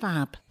 Just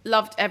fab.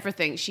 Loved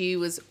everything. She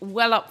was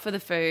well up for the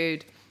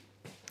food.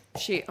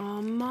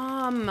 Oh,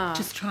 Mum.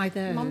 Just try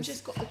those. Mum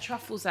just got the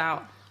truffles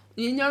out.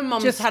 You know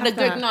Mum's Just had a have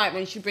good that. night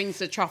when she brings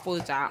the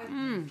truffles out.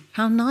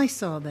 How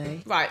nice are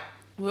they? Right.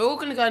 We're all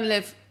going to go and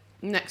live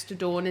next to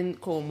Dawn in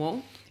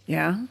Cornwall.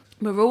 Yeah,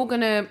 We're all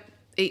going to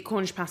eat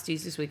Cornish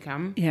pasties this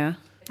weekend. yeah.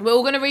 We're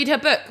all going to read her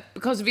book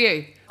because of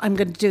you. I'm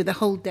going to do the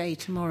whole day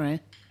tomorrow.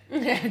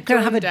 I'm going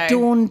to have a day.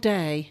 dawn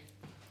day.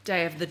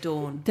 Day of the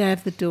Dawn. Day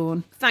of the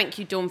dawn. Thank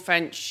you, Dawn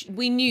French.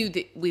 We knew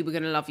that we were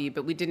going to love you,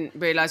 but we didn't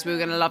realise we were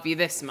going to love you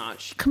this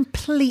much.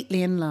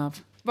 Completely in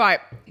love.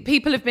 Right,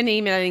 people have been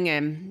emailing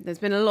in. There's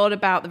been a lot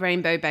about the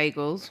rainbow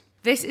bagels.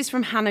 This is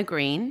from Hannah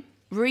Green.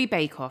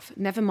 Re-bake off,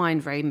 never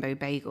mind rainbow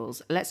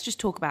bagels. Let's just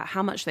talk about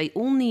how much they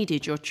all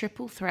needed your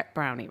triple threat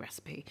brownie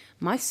recipe.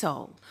 My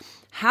soul.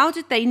 How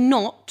did they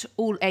not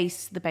all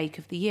ace the bake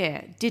of the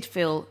year? Did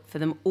feel for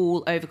them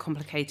all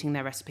overcomplicating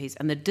their recipes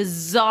and the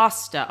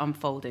disaster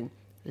unfolding.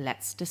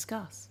 Let's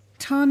discuss.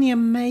 Tanya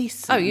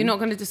Mason. Oh, you're not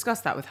going to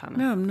discuss that with Hannah?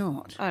 No, I'm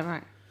not. Oh,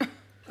 right.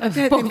 I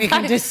don't think we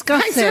can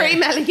discuss Thanks for it.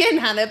 emailing in,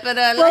 Hannah, but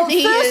Well,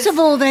 Lenny first is of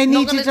all, they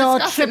not gonna needed our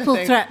discuss triple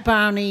anything. threat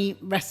brownie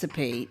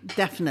recipe,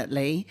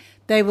 definitely.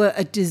 They were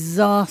a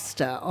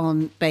disaster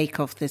on Bake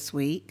Off this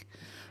week.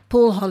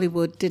 Paul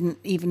Hollywood didn't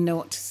even know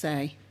what to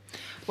say.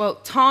 Well,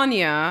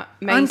 Tanya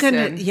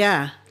Mason,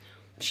 Yeah.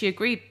 she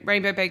agreed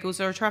rainbow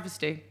bagels are a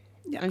travesty.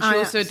 Yeah, And she I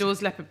also abs-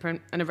 adores leopard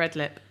print and a red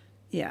lip.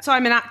 Yeah.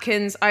 Simon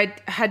Atkins, I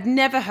had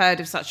never heard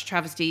of such a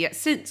travesty, yet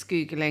since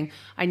Googling,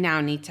 I now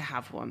need to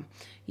have one.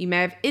 You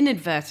may have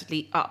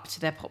inadvertently upped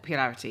their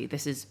popularity.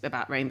 This is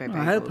about rainbow bagels.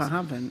 I hope I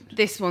haven't.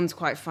 This one's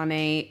quite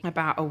funny,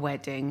 about a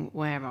wedding.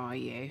 Where are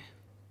you?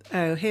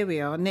 Oh, here we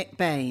are, Nick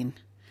Bain.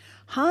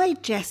 Hi,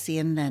 Jessie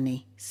and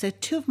Lenny. So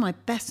two of my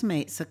best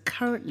mates are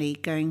currently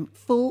going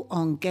full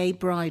on gay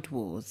bride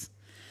wars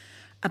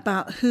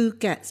about who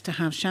gets to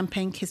have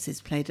champagne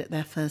kisses played at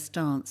their first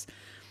dance.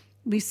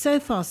 We've so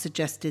far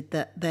suggested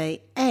that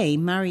they A,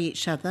 marry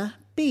each other,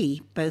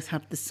 B, both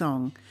have the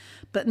song,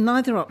 but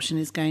neither option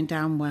is going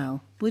down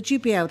well. Would you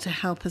be able to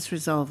help us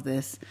resolve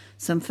this?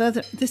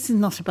 This is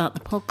not about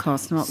the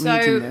podcast, I'm not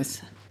reading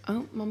this.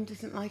 Oh, Mum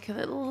doesn't like a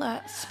little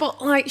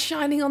spotlight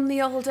shining on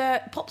the old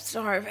pop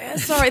star over here.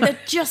 Sorry, they're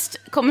just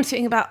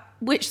commenting about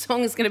which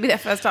song is going to be their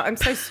first time. I'm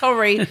so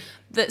sorry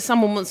that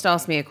someone wants to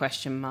ask me a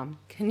question, Mum.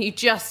 Can you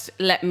just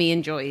let me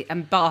enjoy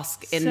and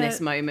bask in this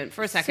moment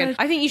for a second?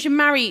 I think you should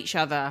marry each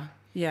other.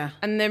 Yeah.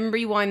 And then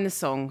rewind the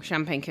song,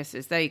 Champagne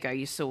Kisses. There you go,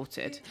 you're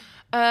sorted.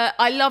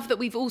 I love that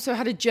we've also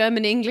had a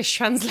German-English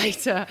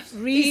translator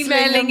Riesling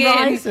emailing and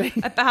in Riesling.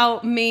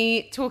 about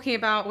me talking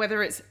about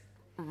whether it's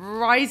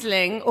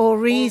Riesling Or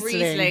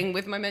Riesling.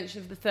 with my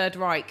mention of the Third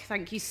Reich.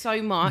 Thank you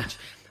so much.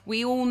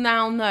 We all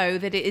now know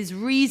that it is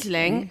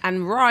Riesling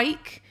and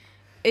Reich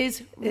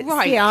is It's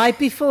Reich. the I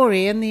before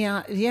E and the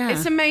I, yeah.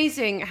 It's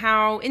amazing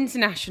how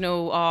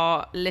international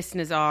our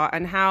listeners are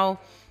and how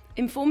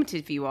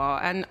informative you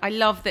are. And I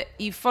love that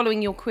you're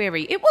following your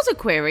query. It was a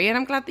query, and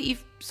I'm glad that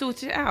you've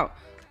sorted it out.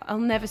 I'll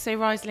never say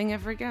Riesling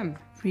ever again.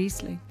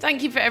 Riesling.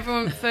 Thank you for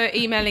everyone for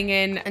emailing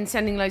in and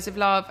sending loads of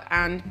love.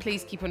 And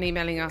please keep on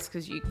emailing us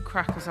because you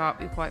crack us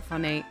up. You're quite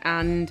funny.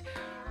 And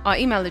our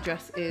email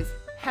address is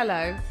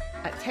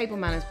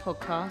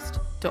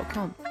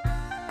hello@tablemannerspodcast.com.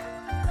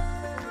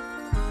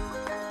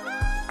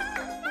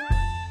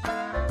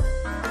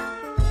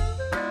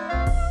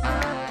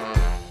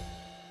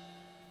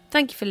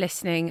 Thank you for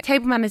listening.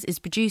 Table Manners is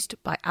produced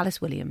by Alice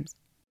Williams.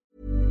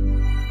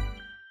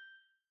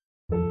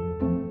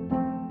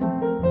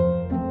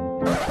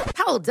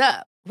 Hold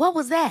up. What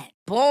was that?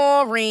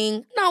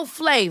 Boring. No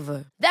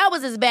flavor. That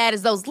was as bad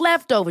as those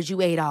leftovers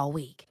you ate all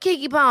week.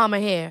 Keke Palmer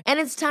here, and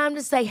it's time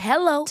to say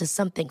hello to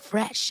something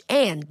fresh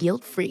and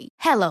guilt-free.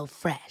 Hello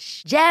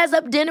Fresh. Jazz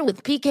up dinner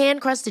with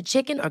pecan-crusted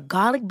chicken or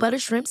garlic butter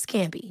shrimp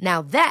scampi.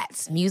 Now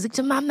that's music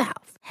to my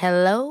mouth.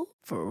 Hello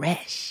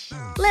Fresh.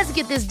 Let's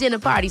get this dinner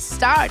party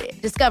started.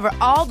 Discover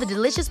all the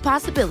delicious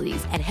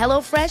possibilities at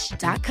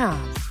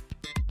HelloFresh.com.